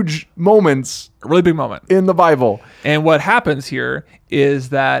huge moments, a really big moment in the Bible. And what happens here is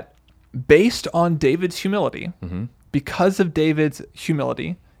that based on David's humility. Because of David's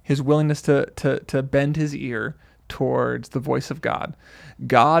humility, his willingness to bend his ear towards the voice of God,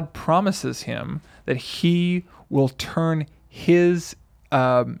 God promises him that he will turn his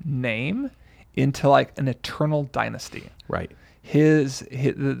name into like an eternal dynasty. Right.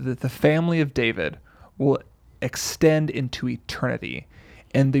 The family of David will extend into eternity,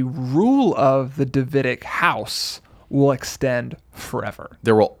 and the rule of the Davidic house will extend forever.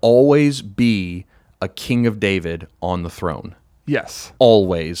 There will always be a king of David on the throne. Yes.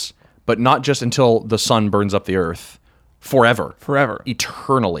 Always. But not just until the sun burns up the earth. Forever. Forever.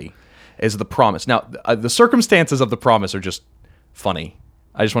 Eternally is the promise. Now, the circumstances of the promise are just funny.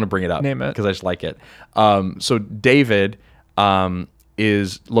 I just want to bring it up. Name it. Because I just like it. So David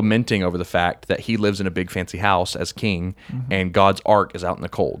is lamenting over the fact that he lives in a big fancy house as king, and God's ark is out in the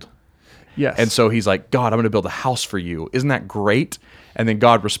cold. Yes. And so he's like, God, I'm going to build a house for you. Isn't that great? And then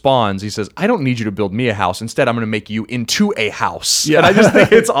God responds, he says, I don't need you to build me a house. Instead, I'm going to make you into a house. Yeah. And I just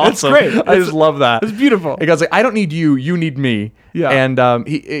think it's awesome. It's great. I just love that. It's beautiful. And God's like, I don't need you. You need me. Yeah. And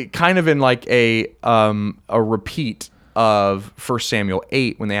he kind of in like a repeat of 1 Samuel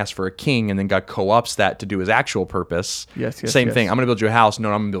 8 when they asked for a king, and then God co-opts that to do his actual purpose. Yes, Same thing. I'm going to build you a house.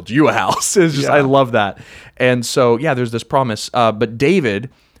 No, I'm going to build you a house. It's just, I love that. And so, there's this promise. But David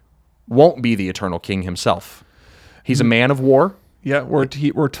won't be the eternal king himself. He's a man of war. Yeah,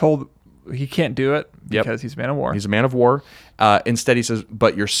 we're told he can't do it because he's a man of war. He's a man of war. Instead, he says,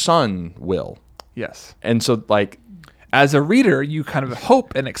 but your son will. Yes. And so, like, as a reader, you kind of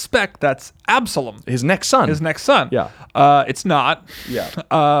hope and expect that's Absalom. His next son. Yeah. It's not. Yeah.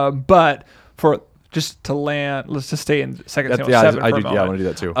 But for just to land, let's just stay in 2 Samuel 7 for a moment. I want to do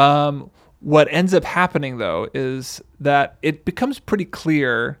that too. What ends up happening, though, is that it becomes pretty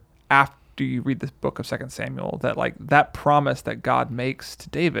clear after you read this book of 2 Samuel that like that promise that God makes to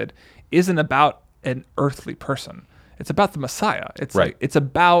David isn't about an earthly person. It's about the Messiah. It's right. like it's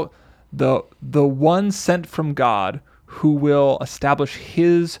about the one sent from God who will establish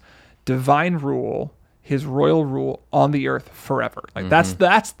his divine rule, his royal rule on the earth forever. Like that's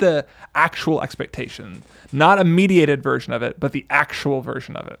the actual expectation. Not a mediated version of it, but the actual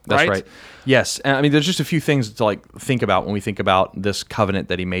version of it. That's right. Yes. And I mean, there's just a few things to like think about when we think about this covenant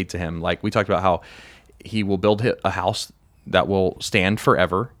that he made to him. Like we talked about how he will build a house that will stand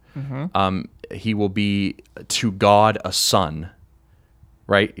forever. He will be to God a son.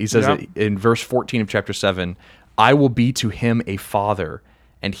 Right? He says that in verse 14 of chapter 7, I will be to him a father,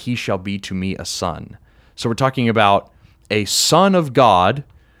 and he shall be to me a son. So we're talking about a son of God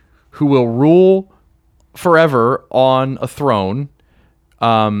who will rule forever on a throne,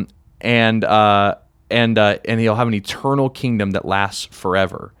 and he'll have an eternal kingdom that lasts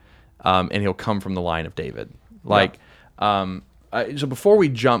forever, and he'll come from the line of David. So before we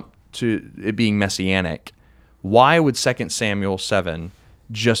jump to it being messianic, why would 2 Samuel 7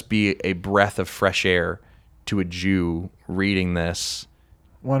 just be a breath of fresh air to a Jew reading this?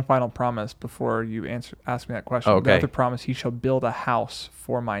 One final promise before you ask me that question. Okay. The other promise, he shall build a house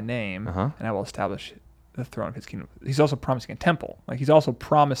for my name, and I will establish the throne of his kingdom. He's also promising a temple. Like he's also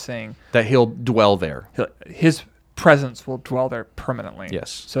promising that he'll dwell there. His presence will dwell there permanently. Yes.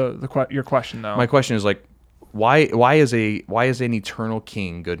 So your question though. My question is like, why is an eternal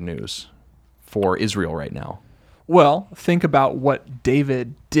king good news for Israel right now? Well, think about what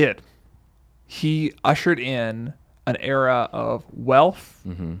David did. He ushered in an era of wealth,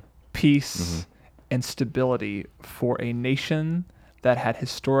 peace, and stability for a nation that had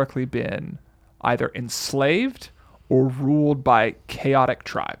historically been either enslaved or ruled by chaotic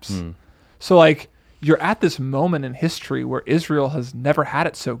tribes. So, like, you're at this moment in history where Israel has never had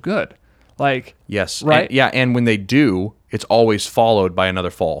it so good. Like, Yes. Right? And, and when they do, it's always followed by another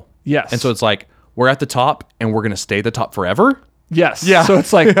fall. yes. And so it's like, we're at the top and we're going to stay at the top forever? yes. Yeah. So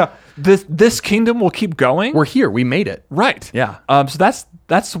it's like Yeah. this kingdom will keep going. We're here. We made it. right. Yeah. So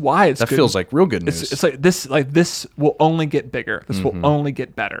that's why it's That good. feels like real good news. It's like this will only get bigger. This will only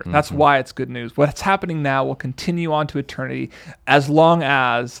get better. That's why it's good news. What's happening now will continue on to eternity as long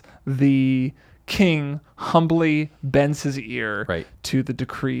as the king humbly bends his ear Right. to the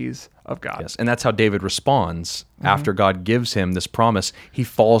decrees of God. Yes. And that's how David responds after God gives him this promise. He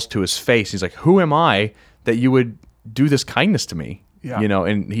falls to his face. He's like, who am I that you would do this kindness to me? Yeah. You know,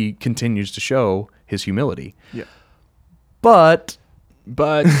 and he continues to show his humility. Yeah. But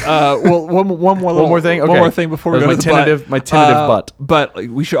But well, one more thing? One Okay. more thing before we That go was to the my tentative but. But like,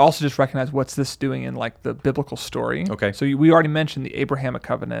 we should also just recognize what's this doing in like the biblical story. Okay. So we already mentioned the Abrahamic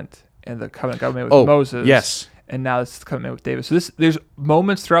covenant and the covenant God made with Moses. yes. And now this is the covenant with David. So there's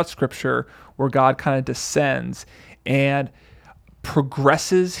moments throughout Scripture where God kind of descends and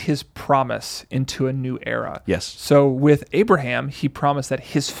progresses His promise into a new era. Yes. So with Abraham, He promised that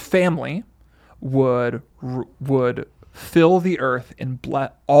his family would fill the earth and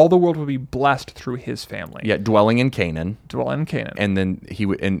all the world would be blessed through his family. Yeah, dwelling in Canaan. Dwell in Canaan. And then he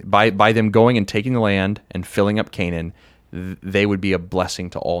would, and by them going and taking the land and filling up Canaan, they would be a blessing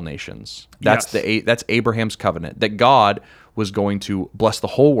to all nations. That's Yes. that's Abraham's covenant, that God was going to bless the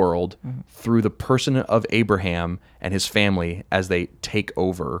whole world through the person of Abraham and his family as they take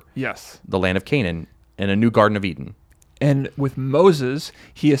over Yes. the land of Canaan and a new Garden of Eden. And with Moses,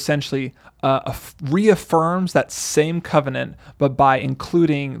 he essentially reaffirms that same covenant, but by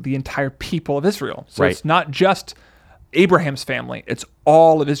including the entire people of Israel. So Right. it's not just Abraham's family; it's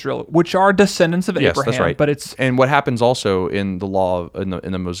all of Israel, which are descendants of Yes, Abraham. that's right. But it's and what happens also in the law in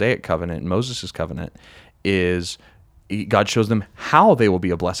the Mosaic covenant, Moses' covenant, is God shows them how they will be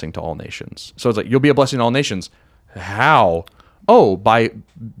a blessing to all nations. So it's like, you'll be a blessing to all nations. How? Oh, by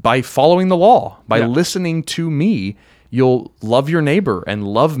following the law, by Yeah. listening to me. You'll love your neighbor and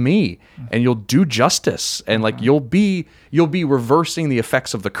love me, and you'll do justice, and like you'll be reversing the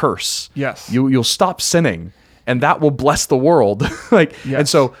effects of the curse. Yes. You'll stop sinning, and that will bless the world. And Yes.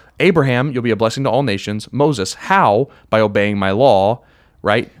 so Abraham, you'll be a blessing to all nations. Moses, how? By obeying my law,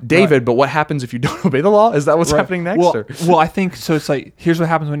 right? David, but what happens if you don't obey the law? Is that what's Right. happening next? Well, or? well, I think so. It's like, here's what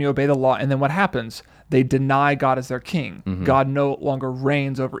happens when you obey the law, and then what happens? They deny God as their king. God no longer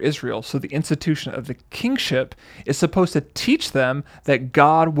reigns over Israel. So the institution of the kingship is supposed to teach them that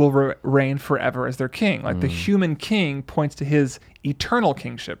God will reign forever as their king. Like the human king points to his eternal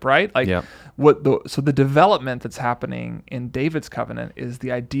kingship, right? Like Yep. so the development that's happening in David's covenant is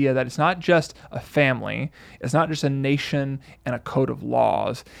the idea that it's not just a family, it's not just a nation and a code of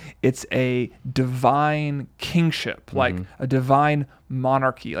laws. It's a divine kingship, like a divine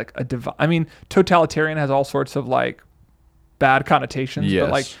monarchy, like a divine. I mean, totalitarian has all sorts of like bad connotations, Yes.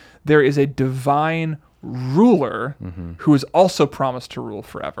 but like there is a divine ruler who is also promised to rule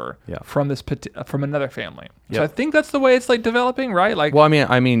forever Yeah. from another family. So Yep. I think that's the way it's like developing, right? Like, Well,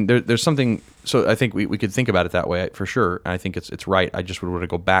 I mean, there's something. So I think we could think about it that way for sure. And I think it's right. I just would want to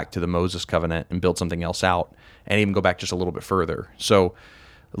go back to the Moses covenant and build something else out, and even go back just a little bit further. So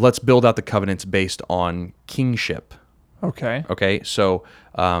let's build out the covenants based on kingship. okay. Okay, so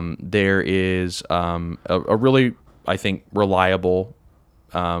there is a really, I think, reliable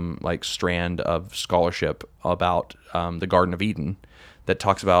like strand of scholarship about the Garden of Eden that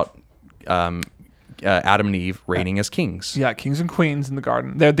talks about Adam and Eve reigning as kings. Yeah, kings and queens in the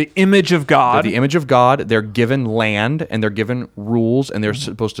garden. They're the image of God. They're the image of God. They're given land and they're given rules, and they're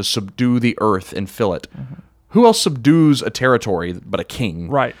supposed to subdue the earth and fill it. Who else subdues a territory but a king?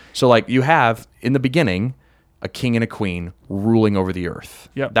 Right. So like you have in the beginning a king and a queen ruling over the earth.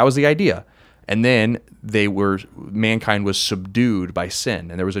 Yep. That was the idea. And then mankind was subdued by sin,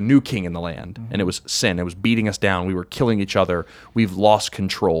 and there was a new king in the land, and it was sin. It was beating us down. We were killing each other. We've lost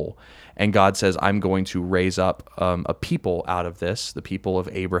control. And God says, I'm going to raise up a people out of this, the people of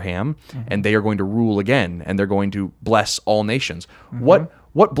Abraham, and they are going to rule again, and they're going to bless all nations.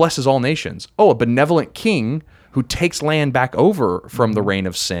 What blesses all nations? Oh, a benevolent king who takes land back over from the reign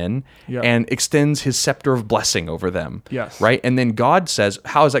of sin Yeah. and extends his scepter of blessing over them. Yes. Right? And then God says,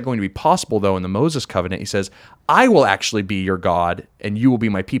 how is that going to be possible, though, in the Moses covenant? He says, I will actually be your God, and you will be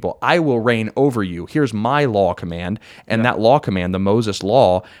my people. I will reign over you. Here's my law command. And that law command, the Moses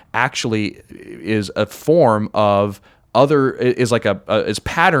law, actually is a form of is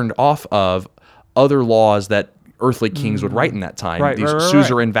patterned off of other laws that earthly kings would write in that time. Right, These right.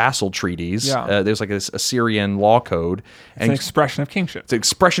 suzerain vassal treaties. Yeah. There's like this Assyrian law code. It's an expression of kingship. It's an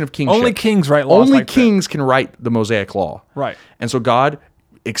expression of kingship. Only kings write laws Only like that. kings can write the Mosaic law. Right. And so God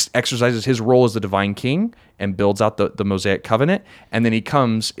exercises his role as the divine king and builds out the Mosaic covenant. And then he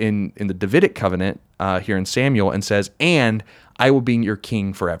comes in the Davidic covenant here in Samuel and says, and I will be your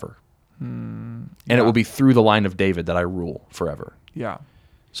king forever. And it will be through the line of David that I rule forever. Yeah.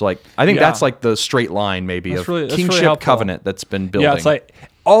 So like I think Yeah. that's like the straight line maybe That's of really kingship helpful. covenant that's been building. Yeah, it's like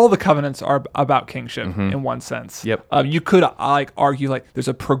all the covenants are about kingship in one sense. Yep. You could argue like there's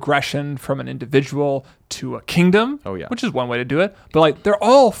a progression from an individual to a kingdom. Oh, yeah. Which is one way to do it. But like they're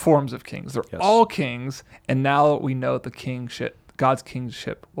all forms of kings. They're Yes. all kings, and now we know the kingship, God's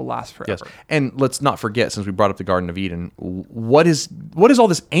kingship, will last forever. Yes. And let's not forget, since we brought up the Garden of Eden, what is all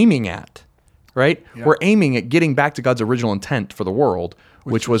this aiming at? Right? Yeah. We're aiming at getting back to God's original intent for the world,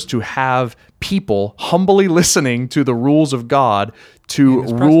 which was to have people humbly listening to the rules of God to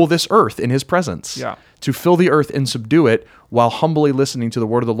rule this earth in his presence. Yeah. To fill the earth and subdue it while humbly listening to the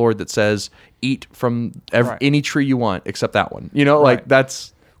word of the Lord that says, eat from Right. any tree you want except that one. You know, like Right.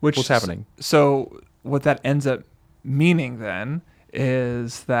 that's what's happening. So what that ends up meaning then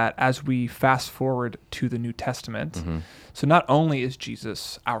is that as we fast forward to the New Testament, Mm-hmm. so not only is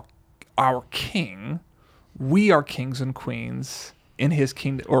Jesus our king, we are kings and queens in his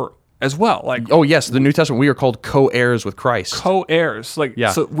kingdom, or as well, like Oh, yes. The New Testament, we are called co-heirs with Christ. co-heirs. Like,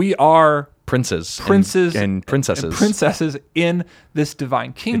 Yeah. so we are Princes and princesses. and princesses in this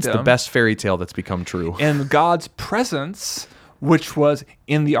divine kingdom. It's the best fairy tale that's become true. And God's presence, which was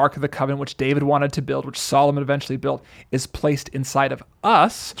in the Ark of the Covenant, which David wanted to build, which Solomon eventually built, is placed inside of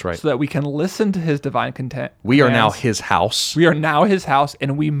us. That's right. So that we can listen to his divine content. We are now his house. We are now his house,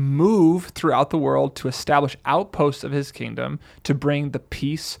 and we move throughout the world to establish outposts of his kingdom to bring the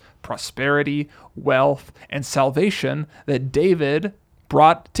peace, prosperity, wealth, and salvation that David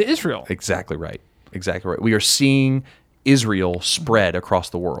brought to Israel. Exactly right. Exactly right. We are seeing Israel spread across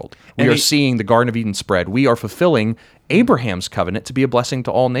the world. We And are seeing the Garden of Eden spread. We are fulfilling Abraham's covenant to be a blessing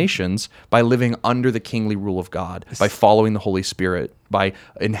to all nations by living under the kingly rule of God, by following the Holy Spirit, by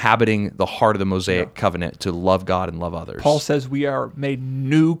inhabiting the heart of the Mosaic covenant to love God and love others. Paul says we are made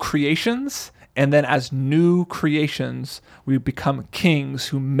new creations, and then as new creations, we become kings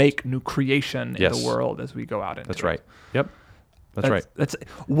who make new creation in Yes. the world as we go out into That's it. right. Yep. That's right. That's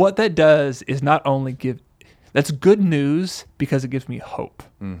what that does is not only that's good news because it gives me hope,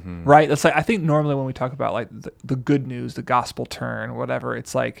 Mm-hmm. right? That's like I think normally when we talk about like the good news, the gospel turn, whatever,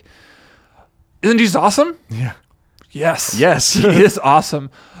 it's like, isn't Jesus awesome? Yeah. Yes, Yes. he is awesome.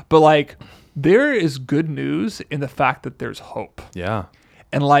 But like, there is good news in the fact that there's hope. Yeah.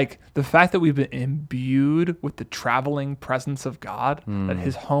 And like the fact that we've been imbued with the traveling presence of God, Hmm. that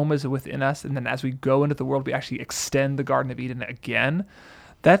his home is within us, and then as we go into the world, we actually extend the Garden of Eden again.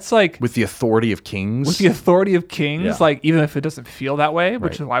 That's like With the authority of kings. with the authority of kings, Yeah. like even if it doesn't feel that way, which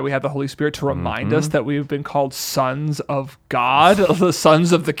Right. Mm-hmm. is why we have the Holy Spirit to remind us that we've been called sons of God, the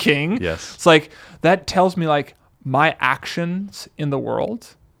sons of the King. Yes. It's like that tells me like my actions in the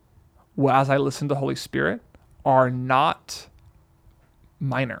world, as I listen to the Holy Spirit, are not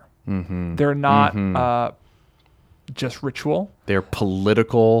minor. Mm-hmm. They're not just ritual They're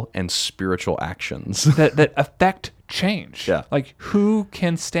political and spiritual actions. that affect change. Yeah. Like who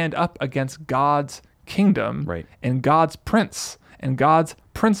can stand up against God's kingdom Right. and God's prince and God's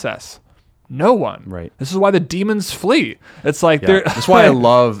princess? No one. Right. This is why the demons flee. It's like Yeah. they're That's why I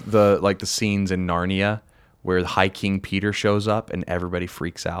love the scenes in Narnia where the High King Peter shows up and everybody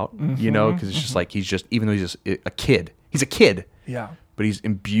freaks out, you know, because it's just like even though he's just a kid, he's a kid, Yeah. but he's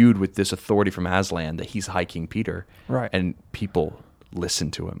imbued with this authority from Aslan that he's High King Peter, Right. and people listen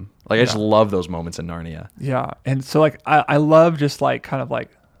to him. Like I just love those moments in Narnia. Yeah. And so like I love just like kind of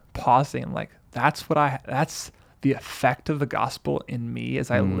like pausing, like that's the effect of the gospel in me as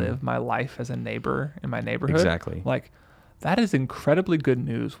I live my life as a neighbor in my neighborhood. Exactly. Like that is incredibly good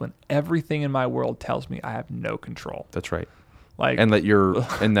news when everything in my world tells me I have no control. That's right. Like And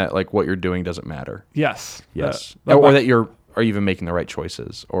that like what you're doing doesn't matter. yes. Yes. But or that you're are even making the right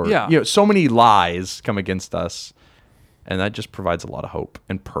choices, or Yeah. so many lies come against us, and that just provides a lot of hope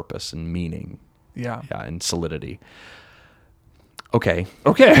and purpose and meaning, yeah. and solidity. Okay,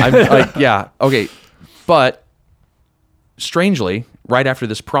 Okay. I'm like, okay, but strangely, right after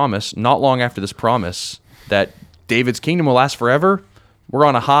this promise, not long after this promise that David's kingdom will last forever, we're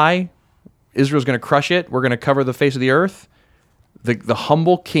on a high, Israel's going to crush it, we're going to cover the face of the earth, the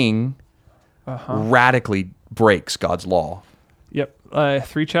humble king radically breaks God's law. Yep.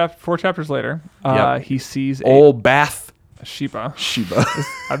 4 chapters later, he sees old Bathsheba.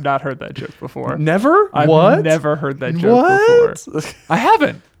 I've not heard that joke before. Never? I've never heard that joke before. I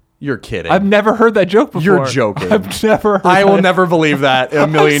haven't. You're kidding. I've never heard that joke before. You're joking. I've never heard I will never believe that in a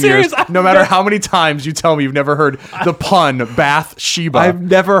million years. No matter how many times you tell me you've never heard the pun Bathsheba. I've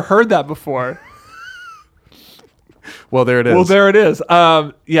never heard that before. Well, there it is.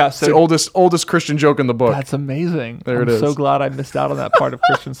 So it's the oldest Christian joke in the book. That's amazing. There it is. I'm so glad I missed out on that part of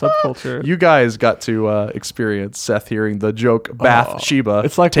Christian subculture. You guys got to experience Seth hearing the joke Bathsheba.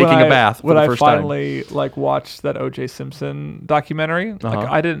 It's like taking a bath for the first time. When I finally watched that O.J. Simpson documentary. Like,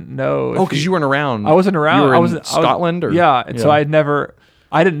 I didn't know. Oh, because you weren't around. I wasn't around. You were in Scotland, or yeah, and so I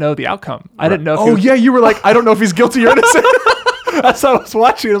didn't know the outcome. I didn't know. You were like, I don't know if he's guilty or innocent. That's how I was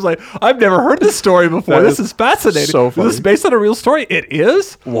watching. I was like, I've never heard this story before. This is fascinating. So funny. Is this based on a real story? It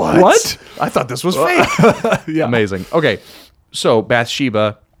is? What? I thought this was fake. Yeah. Amazing. Okay. So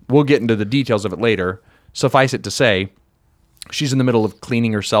Bathsheba, we'll get into the details of it later. Suffice it to say, she's in the middle of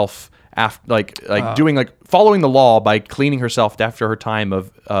cleaning herself after, doing following the law by cleaning herself after her time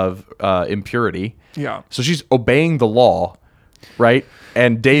of impurity. Yeah. So she's obeying the law, right?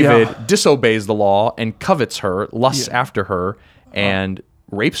 And David disobeys the law and covets her, lusts after her, and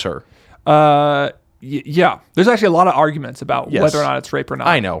rapes her. Yeah. There's actually a lot of arguments about whether or not it's rape or not.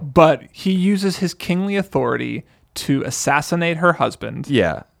 I know. But he uses his kingly authority to assassinate her husband.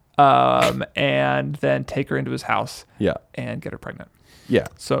 Yeah. And then take her into his house. Yeah. And get her pregnant. Yeah.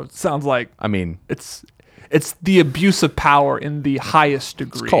 So it sounds like, I mean, it's the abuse of power in the highest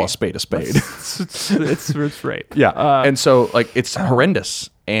degree. Call a spade a spade. It's rape. Yeah. And so it's horrendous,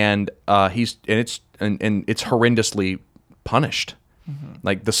 and it's horrendously punished. Mm-hmm.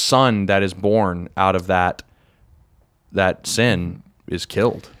 Like the son that is born out of that sin is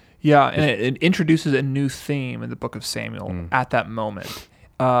killed. Yeah, and it introduces a new theme in the book of Samuel at that moment.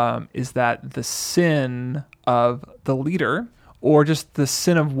 Is that the sin of the leader, or just the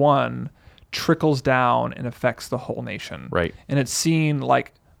sin of one, trickles down and affects the whole nation. Right. And it's seen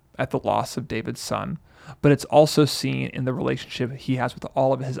like at the loss of David's son, but it's also seen in the relationship he has with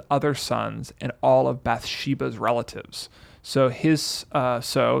all of his other sons and all of Bathsheba's relatives. So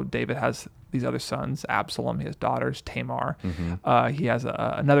David has these other sons, Absalom, he has daughters, Tamar. Mm-hmm. He has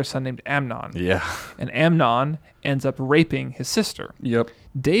another son named Amnon. Yeah. And Amnon ends up raping his sister. Yep.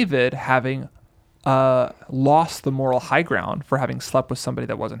 David, having lost the moral high ground for having slept with somebody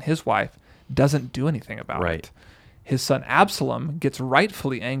that wasn't his wife, doesn't do anything about it. His son Absalom gets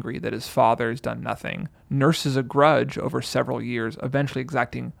rightfully angry that his father has done nothing, nurses a grudge over several years, eventually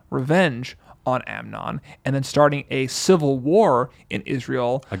exacting revenge on Amnon, and then starting a civil war in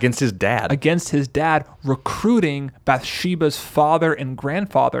Israel against his dad, recruiting Bathsheba's father and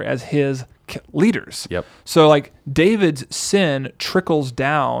grandfather as his leaders. Yep. So David's sin trickles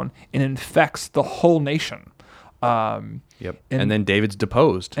down and infects the whole nation. Yep. And then David's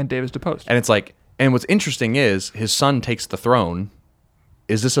deposed. And it's and what's interesting is his son takes the throne.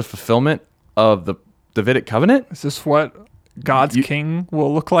 Is this a fulfillment of the Davidic covenant? Is this what God's king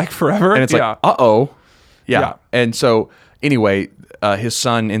will look like forever? And it's uh-oh. Yeah. And so anyway, his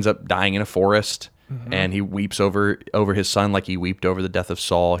son ends up dying in a forest, and he weeps over his son like he wept over the death of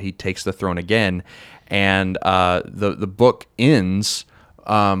Saul. He takes the throne again, and the book ends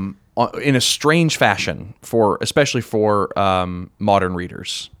in a strange fashion, especially for modern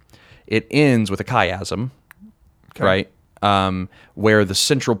readers. It ends with a chiasm, right? Where the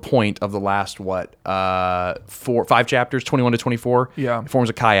central point of the last 5 chapters, 21 to 24, forms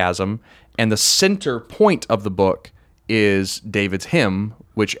a chiasm, and the center point of the book is David's hymn,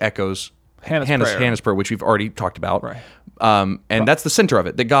 which echoes Hannah's prayer, which we've already talked about. Right. And that's the center of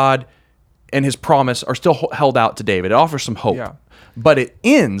it. That God and His promise are still held out to David. It offers some hope. Yeah. But it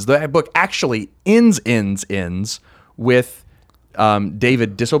ends. The book actually ends with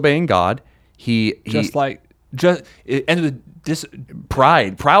David disobeying God. It ended with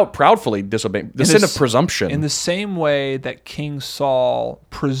proudly disobeying the sin of presumption. In the same way that King Saul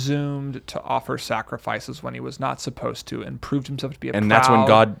presumed to offer sacrifices when he was not supposed to, and proved himself to be and that's when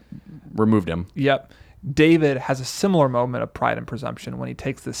God removed him. Yep. David has a similar moment of pride and presumption when he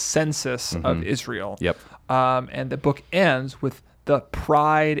takes the census of Israel. Yep. And the book ends with the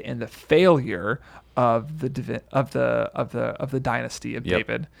pride and the failure of the dynasty of Yep.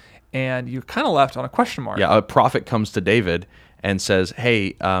 David, and you're kind of left on a question mark. Yeah, a prophet comes to David and says,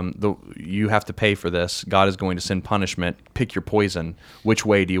 "Hey, you have to pay for this. God is going to send punishment. Pick your poison. Which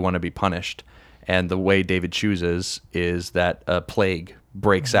way do you want to be punished?" And the way David chooses is that a plague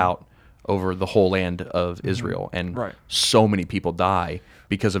breaks out over the whole land of Israel, and Right. so many people die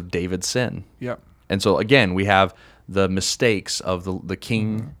because of David's sin. Yep. And so again, we have the mistakes of the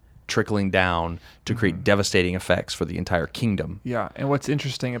king trickling down to create devastating effects for the entire kingdom. Yeah, and what's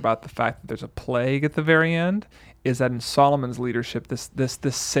interesting about the fact that there's a plague at the very end is that in Solomon's leadership, this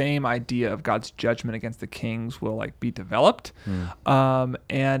same idea of God's judgment against the kings will be developed.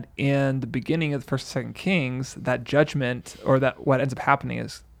 And in the beginning of the First and Second Kings, that judgment, or that what ends up happening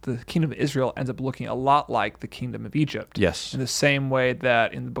is the kingdom of Israel ends up looking a lot like the kingdom of Egypt. Yes. In the same way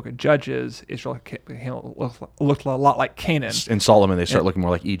that in the book of Judges, Israel looked a lot like Canaan. In Solomon, they start looking more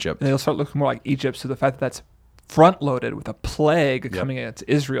like Egypt. And they'll start looking more like Egypt. So the fact that that's front-loaded with a plague coming against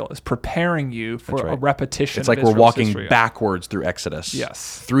Israel is preparing you for a repetition. It's like of we're Israel's walking history. backwards through Exodus.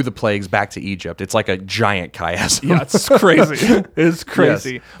 Yes. Through the plagues back to Egypt. It's like a giant chiasm. Yeah, it's crazy. It's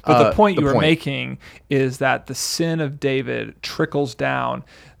crazy. Yes. But the point the you were point. making is that the sin of David trickles down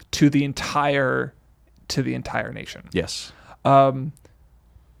to the entire nation. Yes.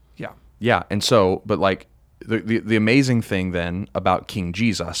 Yeah. Yeah. And so, but like the amazing thing then about King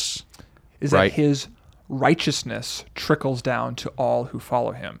Jesus, Is right? that his righteousness trickles down to all who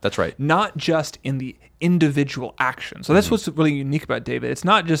follow him. That's right. Not just in the individual action. So that's what's really unique about David. It's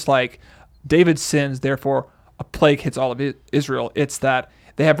not just like David sins, therefore a plague hits all of Israel. It's that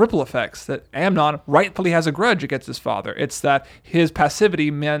they have ripple effects, that Amnon rightfully has a grudge against his father. It's that his passivity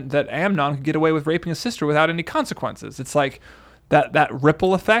meant that Amnon could get away with raping his sister without any consequences. It's like that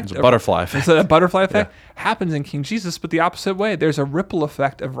ripple effect. It's a butterfly effect. So that butterfly effect happens in King Jesus, but the opposite way. There's a ripple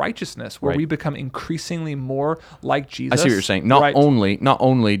effect of righteousness where Right. we become increasingly more like Jesus. I see what you're saying. Not Right.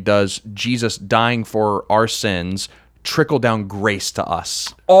 only does Jesus dying for our sins trickle down grace to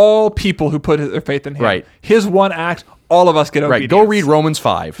us. All people who put their faith in him. Right. His one act, all of us get obedience. Right. Go read Romans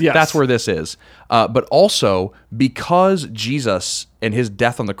 5. Yes. That's where this is. But also, because Jesus and his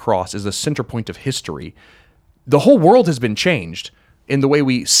death on the cross is the center point of history, the whole world has been changed in the way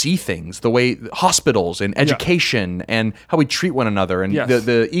we see things, the way hospitals and education and how we treat one another and Yes.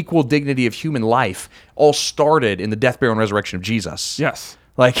 the equal dignity of human life all started in the death, burial, and resurrection of Jesus. Yes.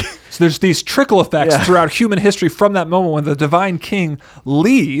 Like, So there's these trickle effects Yeah. throughout human history from that moment when the divine king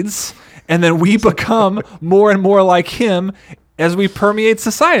leads, and then we become more and more like him as we permeate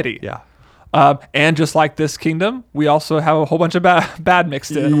society. yeah. And just like this kingdom, we also have a whole bunch of bad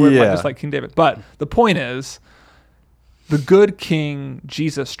mixed in, with, Yeah. just like King David. But the point is, the good King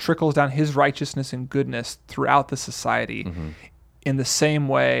Jesus trickles down his righteousness and goodness throughout the society in the same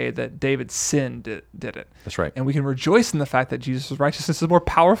way that David's sin did it. That's right. And we can rejoice in the fact that Jesus' righteousness is more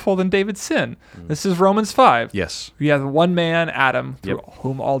powerful than David's sin. This is Romans 5. Yes. We have the one man, Adam, through Yep.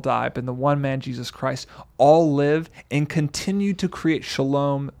 whom all die, but the one man, Jesus Christ, all live and continue to create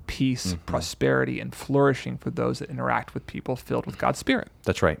shalom, peace, prosperity, and flourishing for those that interact with people filled with God's Spirit.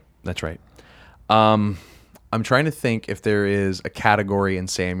 That's right. That's right. I'm trying to think if there is a category in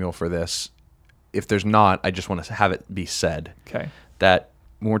Samuel for this. If there's not, I just want to have it be said Okay. that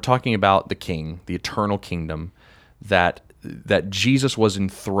when we're talking about the king, the eternal kingdom, that Jesus was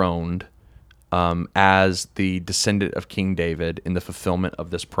enthroned as the descendant of King David in the fulfillment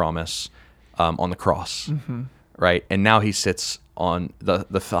of this promise on the cross, right? And now he sits on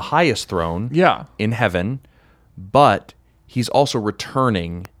the highest throne Yeah. in heaven, but he's also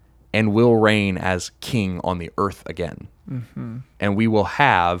returning and will reign as king on the earth again. And we will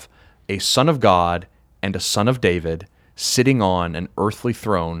have a son of God and a son of David sitting on an earthly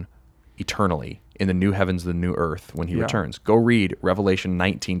throne eternally in the new heavens, the new earth when he Yeah. returns. Go read Revelation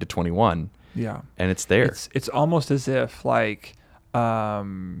 19 to 21, Yeah. and it's there. It's almost as if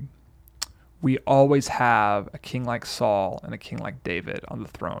we always have a king like Saul and a king like David on the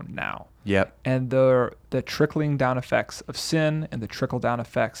throne now. Yep. And the trickling down effects of sin and the trickle down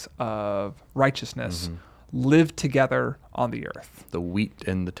effects of righteousness live together on the earth. The wheat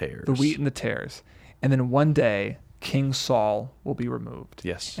and the tares. The wheat and the tares. And then one day, King Saul will be removed.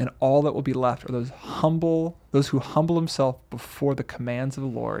 Yes. And all that will be left are those who humble themselves before the commands of the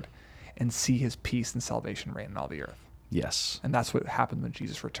Lord and see his peace and salvation reign in all the earth. Yes. And that's what happens when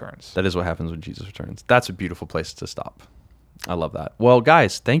Jesus returns. That is what happens when Jesus returns. That's a beautiful place to stop. I love that. Well,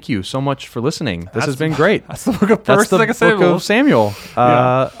 guys, thank you so much for listening. This has been great. That's the book of That's First the and book Second Samuel. of Samuel.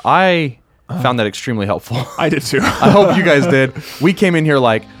 Yeah. I found that extremely helpful. I did too. I hope you guys did. We came in here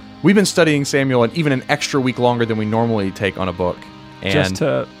like, we've been studying Samuel and even an extra week longer than we normally take on a book. And Just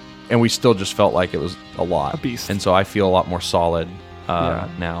to and we still just felt like it was a lot. A beast. And so I feel a lot more solid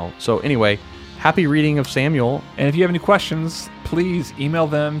now. So anyway, happy reading of Samuel. And if you have any questions, please email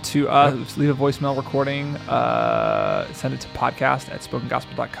them to us. Leave a voicemail recording. Send it to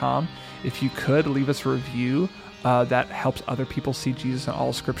podcast@spokengospel.com. If you could, leave us a review. That helps other people see Jesus in all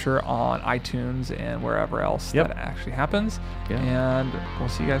of Scripture on iTunes and wherever else that actually happens. Yeah. And we'll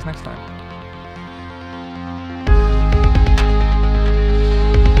see you guys next time.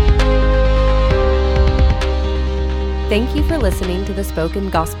 Thank you for listening to the Spoken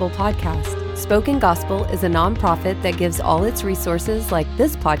Gospel Podcast. Spoken Gospel is a nonprofit that gives all its resources, like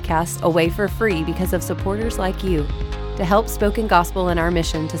this podcast, away for free because of supporters like you. To help Spoken Gospel in our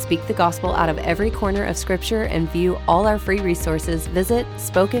mission to speak the gospel out of every corner of Scripture and view all our free resources, visit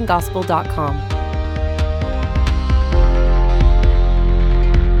spokengospel.com.